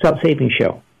the Max Out Savings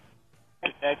Show.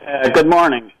 Good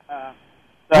morning.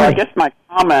 I guess my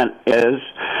comment is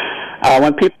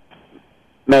when people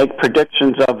make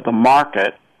predictions of the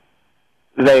market,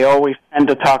 they always tend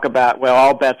to talk about, well,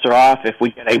 all bets are off if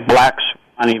we get a black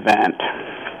swan event.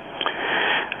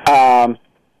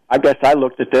 I guess I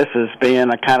looked at this as being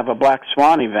a kind of a black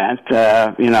swan event.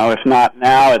 If not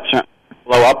now, it certainly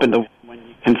will blow up into when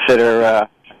you consider, I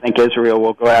think Israel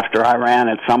will go after Iran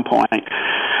at some point.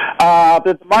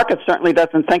 But the market certainly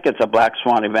doesn't think it's a black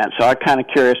swan event, so I'm kind of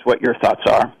curious what your thoughts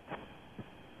are.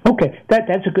 Okay,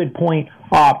 that's a good point.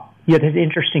 That's an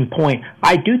interesting point.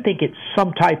 I do think it's has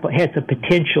the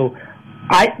potential.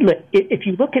 If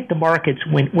you look at the markets,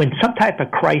 when some type of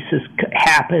crisis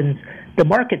happens, the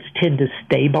markets tend to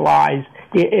stabilize.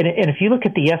 And if you look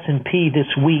at the S&P this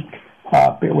week,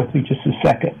 bear with me just a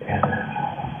second.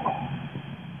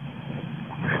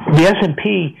 The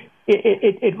S&P,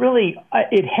 it really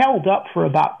held up for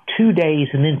about 2 days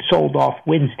and then sold off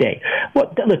Wednesday.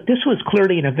 Well, look, this was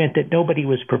clearly an event that nobody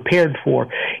was prepared for.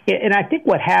 And I think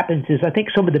what happens is I think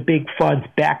some of the big funds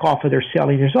back off of their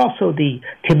selling. There's also the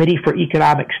Committee for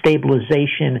Economic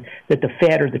Stabilization that the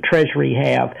Fed or the Treasury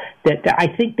have that I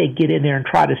think they get in there and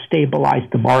try to stabilize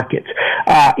the markets.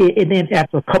 And then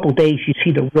after a couple of days, you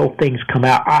see the real things come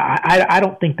out. I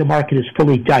don't think the market has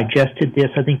fully digested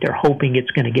this. I think they're hoping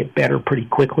it's going to get better pretty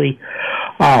quickly.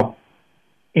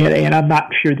 And I'm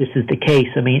not sure this is the case.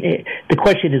 I mean, the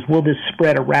question is, will this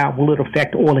spread around? Will it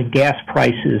affect oil and gas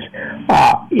prices? And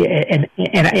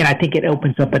I think it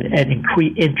opens up an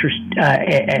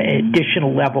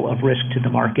additional level of risk to the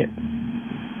market.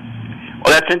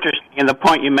 Well, that's interesting. And the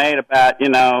point you made about,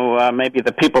 maybe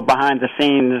the people behind the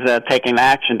scenes taking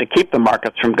action to keep the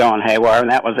markets from going haywire,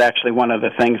 and that was actually one of the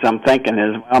things I'm thinking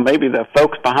is, well, maybe the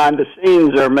folks behind the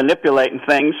scenes are manipulating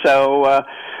things so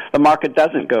the market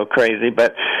doesn't go crazy.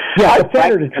 But yeah, the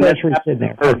Fed or the Treasury's in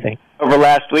there, I think. Over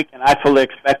last week, and I fully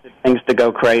expected things to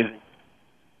go crazy.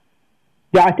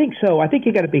 Yeah, I think so. I think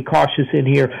you got to be cautious in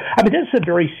here. I mean, this is a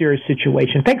very serious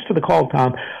situation. Thanks for the call,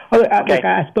 Tom. Okay.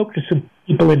 I spoke to some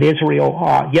people in Israel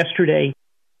yesterday,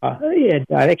 and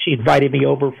actually invited me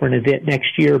over for an event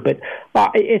next year. But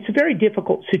it's a very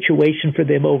difficult situation for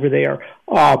them over there.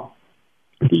 I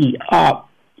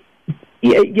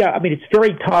mean, it's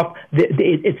very tough.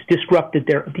 It's disrupted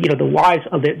the lives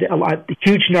of the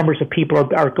huge numbers of people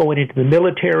are going into the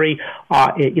military.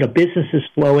 Businesses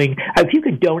flowing. If you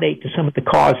could donate to some of the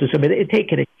causes, I mean, they're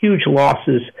taking huge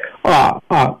losses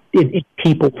in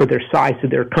people for their size of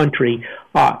their country,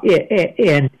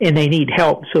 and they need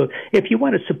help. So if you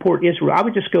want to support Israel, I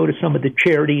would just go to some of the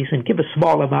charities and give a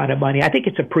small amount of money. I think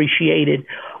it's appreciated.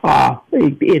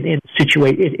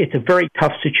 It's a very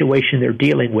tough situation they're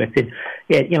dealing with, and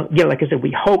like I said,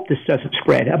 we hope this doesn't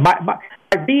spread. My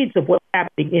reads of what's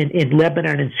happening in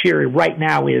Lebanon and Syria right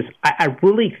now is I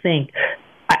really think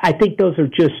those are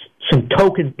just some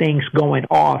token things going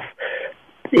off.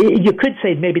 You could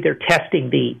say maybe they're testing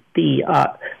the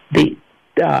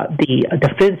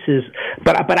defenses,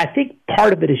 but I think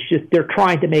part of it is just they're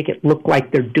trying to make it look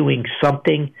like they're doing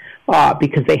something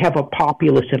because they have a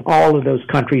populace in all of those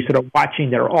countries that are watching.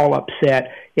 They're all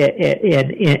upset,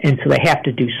 and so they have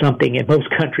to do something. In most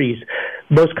countries,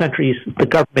 the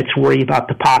governments worry about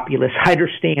the populace. I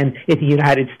understand in the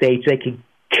United States they can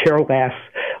care less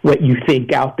what you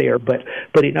think out there, but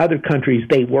in other countries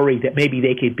they worry that maybe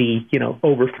they could be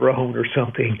overthrown or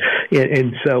something,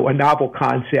 and so a novel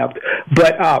concept.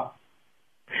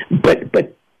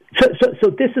 So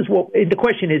this is what the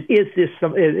question is this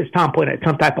as Tom pointed out,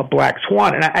 some type of black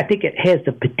swan? And I think it has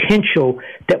the potential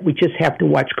that we just have to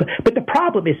watch. But the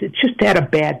problem is it's just at a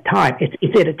bad time.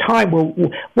 It's at a time where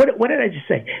what did I just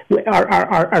say?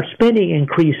 Our spending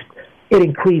increased. It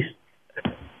increased.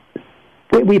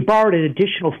 We borrowed an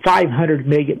additional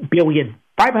 $500 billion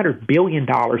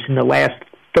in the last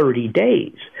 30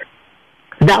 days.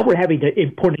 Now we're having to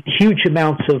import huge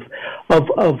amounts of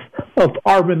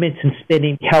armaments and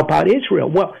spending to help out Israel.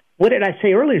 Well, what did I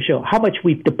say earlier, Joe? How much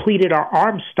we've depleted our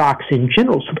arms stocks in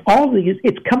general. So all of these,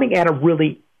 it's coming at a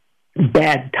really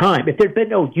bad time. If there'd been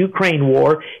no Ukraine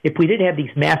war, if we didn't have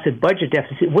these massive budget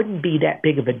deficits, it wouldn't be that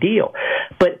big of a deal.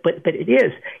 But it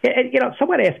is. And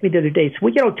someone asked me the other day, so,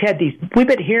 Ted, we've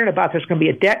been hearing about there's going to be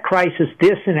a debt crisis,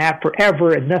 this and that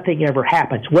forever, and nothing ever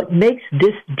happens. What makes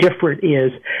this different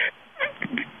is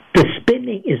the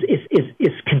spending is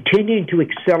continuing to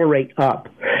accelerate up.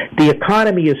 The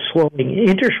economy is slowing.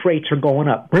 Interest rates are going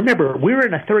up. Remember, we were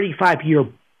in a 35-year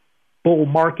bull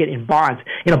market in bonds.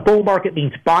 A bull market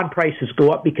means bond prices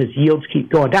go up because yields keep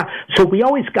going down. So we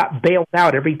always got bailed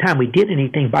out every time we did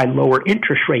anything by lower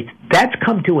interest rates. That's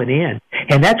come to an end,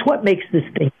 and that's what makes this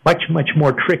thing much, much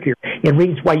more trickier. It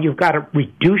means why you've got to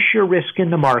reduce your risk in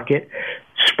the market,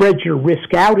 spread your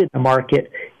risk out in the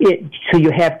market, so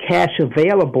you have cash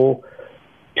available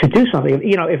to do something.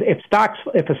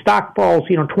 If a stock falls,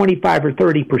 25 or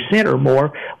 30% or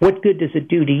more, what good does it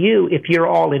do to you if you're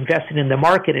all invested in the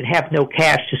market and have no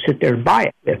cash to sit there and buy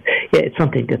it with? It's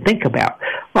something to think about.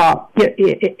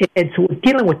 And so we're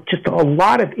dealing with just a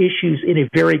lot of issues in a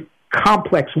very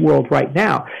complex world right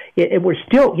now. And we're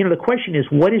still, the question is,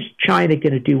 what is China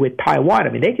going to do with Taiwan? I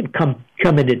mean, they could come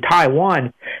into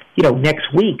Taiwan,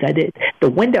 next week. The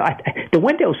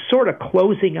window's sort of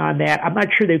closing on that. I'm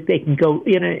not sure that they can go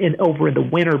in and over in the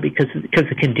winter because of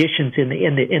conditions in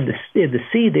the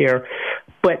sea there,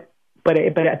 but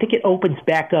I think it opens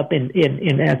back up in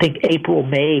I think April,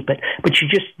 May, but you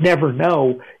just never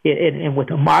know. And with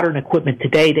the modern equipment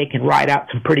today, they can ride out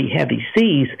some pretty heavy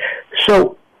seas.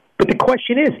 But the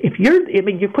question is,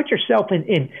 you put yourself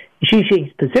in Xi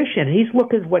Jinping's position, and he's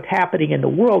looking at what's happening in the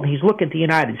world. He's looking at the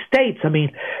United States. I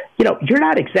mean, you're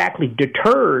not exactly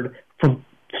deterred from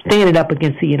standing up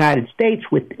against the United States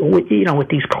with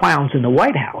these clowns in the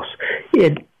White House,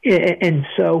 and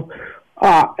so.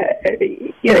 So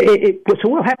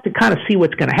we'll have to kind of see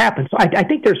what's going to happen. So I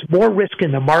think there's more risk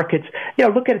in the markets.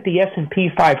 Looking at the S&P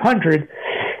 500,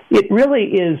 it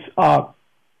really is.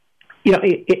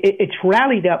 It's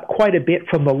rallied up quite a bit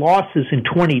from the losses in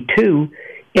 22,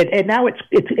 and now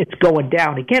it's going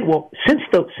down again. Well, since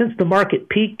the market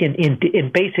peaked in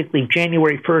basically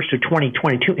January 1st of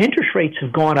 2022, interest rates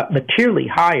have gone up materially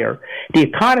higher. The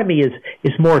economy is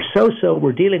more so.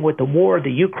 We're dealing with the war, the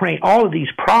Ukraine, all of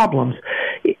these problems,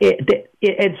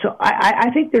 and so I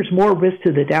think there's more risk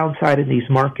to the downside in these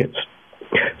markets.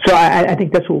 So I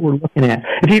think that's what we're looking at.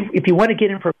 If you want to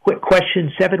get in for a quick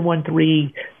question,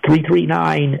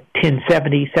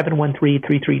 713-339-1070,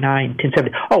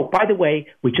 713-339-1070. Oh, by the way,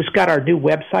 we just got our new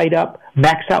website up,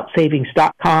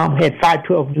 maxoutsavings.com. Had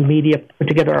 512 New Media put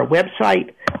together our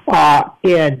website,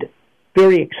 and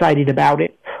very excited about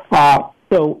it.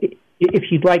 So if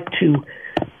you'd like to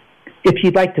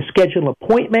schedule an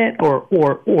appointment or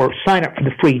sign up for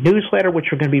the free newsletter,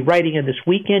 which we're going to be writing in this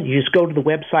weekend, you just go to the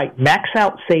website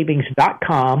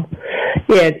maxoutsavings.com,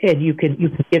 and you can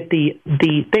get the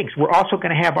things. We're also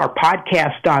going to have our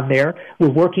podcast on there. We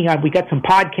got some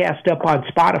podcasts up on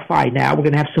Spotify now. We're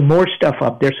going to have some more stuff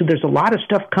up there. So there's a lot of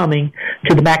stuff coming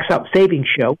to the Max Out Savings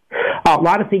Show. A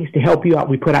lot of things to help you out.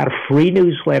 We put out a free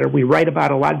newsletter. We write about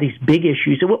a lot of these big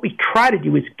issues. And what we try to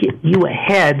do is get you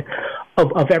ahead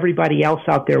of everybody else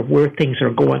out there where things are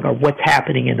going or what's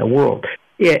happening in the world.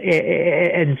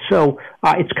 And so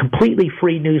it's completely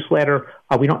free newsletter.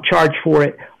 We don't charge for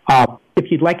it. If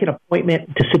you'd like an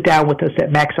appointment to sit down with us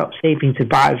at Max Out Savings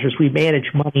Advisors, we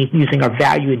manage money using our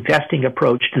value investing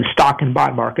approach to the stock and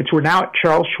bond markets. We're now at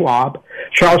Charles Schwab.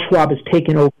 Charles Schwab has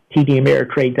taken over TD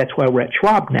Ameritrade. That's why we're at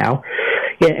Schwab now.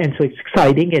 And so it's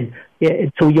exciting. And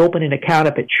so you open an account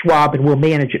up at Schwab, and we'll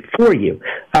manage it for you.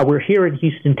 We're here in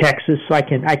Houston, Texas, so I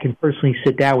can personally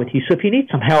sit down with you. So if you need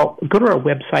some help, go to our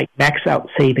website,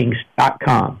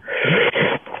 maxoutsavings.com.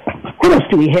 What else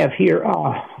do we have here?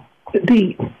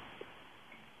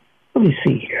 Let me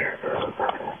see here.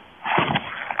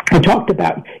 We talked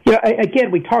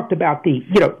about,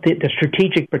 the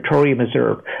Strategic Petroleum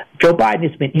Reserve. Joe Biden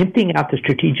has been emptying out the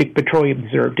Strategic Petroleum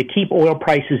Reserve to keep oil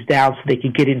prices down so they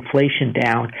could get inflation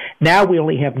down. Now we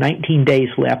only have 19 days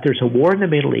left. There's a war in the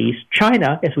Middle East.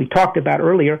 China, as we talked about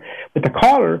earlier with the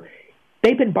caller,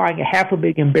 they've been buying 500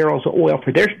 million barrels of oil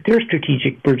for their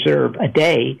Strategic Reserve a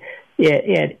day,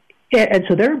 and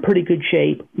so they're in pretty good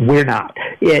shape. We're not.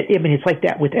 It's like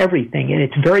that with everything, and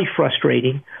it's very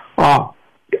frustrating. But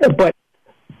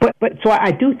so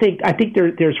I think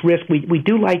there's risk. We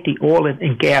do like the oil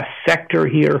and gas sector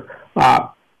here.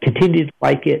 Continue to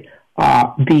like it.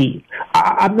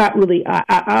 I'm not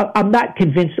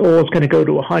convinced oil is going to go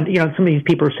to 100. Some of these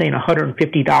people are saying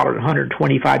 $150,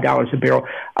 $125 a barrel.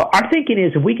 Our thinking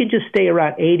is if we can just stay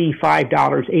around $85,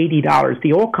 $80,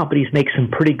 the oil companies make some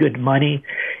pretty good money.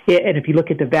 And if you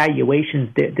look at the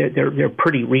valuations, they're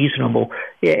pretty reasonable.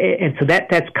 And so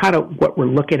that's kind of what we're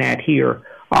looking at here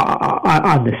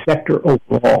on the sector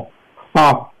overall.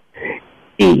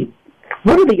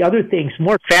 One of the other things,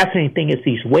 more fascinating thing, is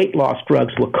these weight loss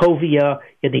drugs, Wegovy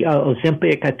and the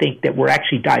Ozempic, I think, that were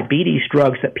actually diabetes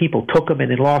drugs that people took them and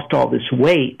then lost all this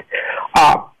weight.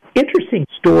 interesting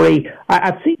story.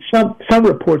 I've seen some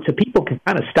reports that people can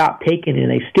kind of stop taking it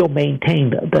and they still maintain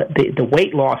the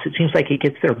weight loss. It seems like it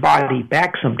gets their body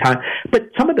back sometime. But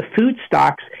some of the food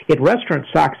stocks in restaurant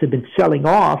stocks have been selling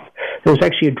off. There was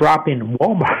actually a drop in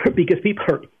Walmart because people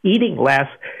are eating less,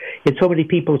 and so many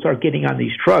people are getting on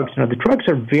these drugs. The drugs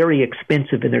are very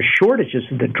expensive, and there's shortages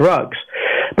of the drugs.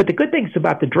 But the good things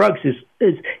about the drugs is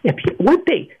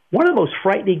one of the most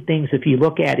frightening things if you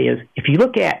look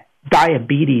at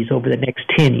diabetes over the next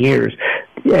 10 years.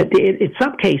 In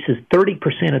some cases,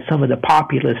 30% of some of the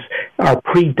populace are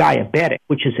pre-diabetic,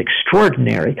 which is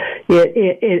extraordinary.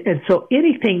 And so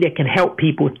anything that can help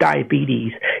people with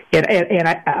diabetes, and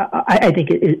I think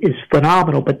it is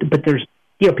phenomenal. But there's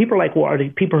people are like, well, are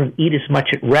people going to eat as much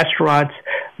at restaurants?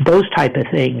 Those type of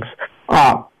things.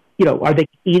 Are they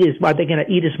going to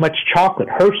eat as much chocolate?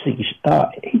 Hershey's,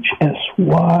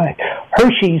 HSY,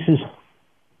 Hershey's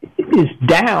is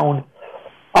down.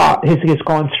 Has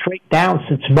gone straight down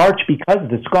since March because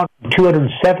of it. It's gone from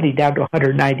 $270 down to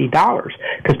 $190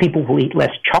 because people will eat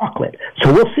less chocolate.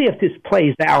 So we'll see if this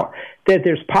plays out. That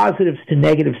there's positives to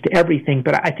negatives to everything,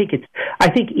 but I think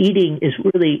eating is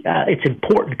really it's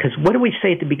important because what did we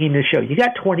say at the beginning of the show? You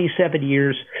got 27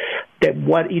 years that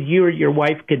what you or your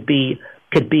wife could be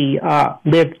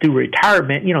lived through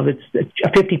retirement. That's a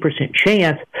 50%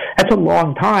 chance. That's a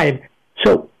long time.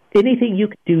 So anything you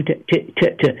can do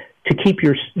to keep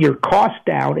your costs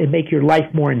down and make your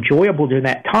life more enjoyable during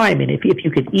that time, and if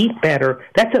you could eat better,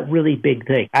 that's a really big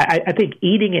thing. I think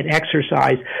eating and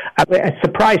exercise. I'm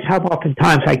surprised how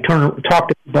oftentimes I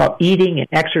talk about eating and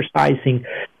exercising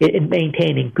and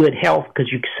maintaining good health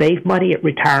because you save money at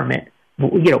retirement.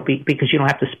 Because you don't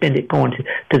have to spend it going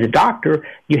to the doctor.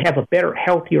 You have a better,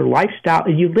 healthier lifestyle,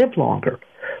 and you live longer.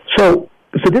 So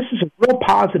this is a real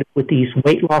positive with these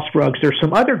weight loss drugs. There's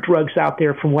some other drugs out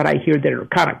there, from what I hear, that are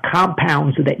kind of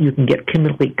compounds that you can get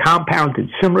chemically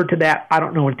compounded similar to that. I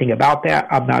don't know anything about that.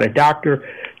 I'm not a doctor.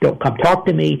 Don't come talk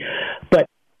to me. But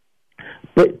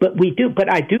we do. But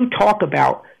I do talk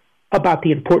about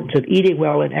the importance of eating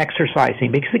well and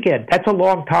exercising because, again, that's a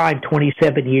long time,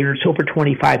 27 years, over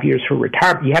 25 years for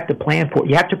retirement. You have to plan for it.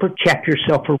 You have to protect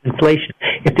yourself from inflation.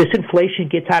 If this inflation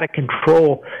gets out of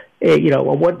control, we were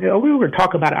going to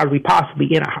talk about, are we possibly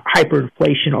in a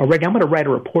hyperinflation already? I'm going to write a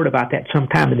report about that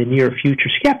sometime in the near future.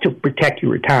 So you have to protect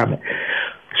your retirement.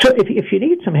 So if you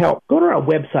need some help, go to our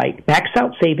website,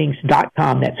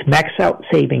 maxoutsavings.com. That's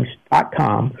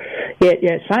maxoutsavings.com.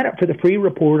 Sign up for the free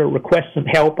report or request some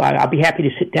help. I'll be happy to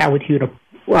sit down with you in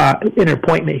an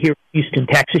appointment here in Houston,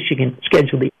 Texas. You can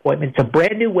schedule the appointment. It's a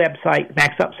brand new website,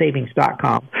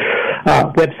 maxoutsavings.com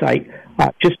website,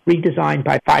 just redesigned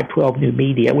by 512 New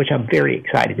Media, which I'm very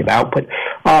excited about. But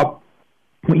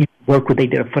when you work with, they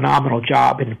did a phenomenal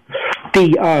job. And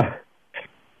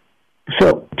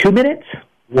so 2 minutes.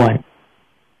 1,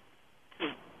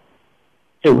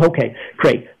 2. Okay,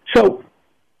 great. So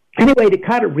anyway, to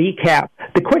kind of recap,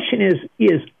 the question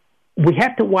is we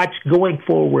have to watch going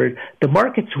forward. The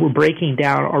markets were breaking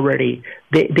down already.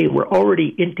 They were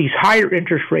already in these higher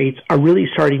interest rates are really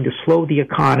starting to slow the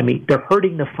economy. They're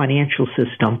hurting the financial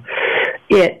system.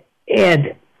 And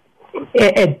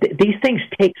these things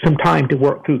take some time to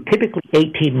work through, typically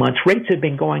 18 months. Rates have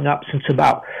been going up since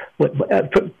about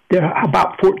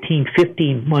 14,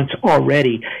 15 months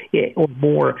already or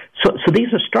more. So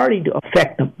these are starting to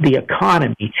affect the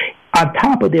economy. On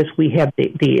top of this, we have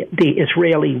the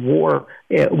Israeli war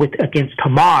against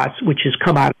Hamas, which has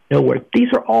come out of nowhere.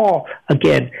 These are all,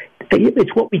 again,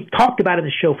 it's what we talked about in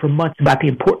the show for months about the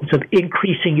importance of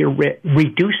increasing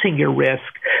reducing your risk,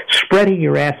 spreading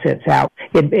your assets out,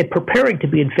 and preparing to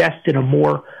be invested in a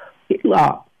more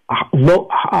low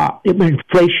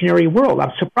inflationary world.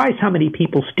 I'm surprised how many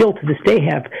people still to this day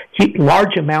have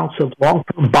large amounts of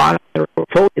long-term bonds in their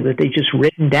portfolio that they just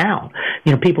written down.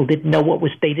 People didn't know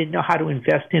they didn't know how to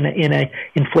invest in a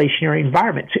inflationary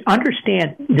environment. So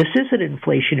understand this is an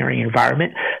inflationary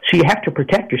environment, so you have to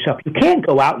protect yourself. You can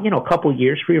go out, a couple of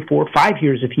years, 3 or 4, 5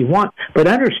 years if you want, but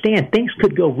understand things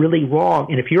could go really wrong,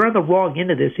 and if you're on the wrong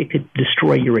end of this, it could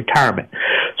destroy your retirement.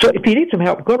 So if you need some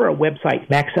help, go to our website,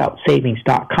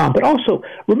 maxoutsavings.com. But also,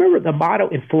 remember the motto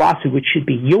and philosophy, which should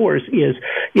be yours, is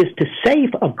to save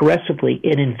aggressively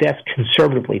and invest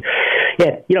conservatively.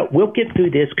 Yeah, we'll get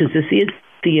through this because this is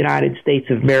the United States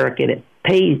of America, and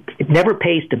it never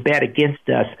pays to bet against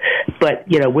us. But,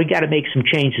 we got to make some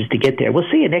changes to get there. We'll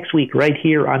see you next week right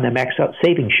here on the Max Out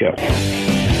Savings Show.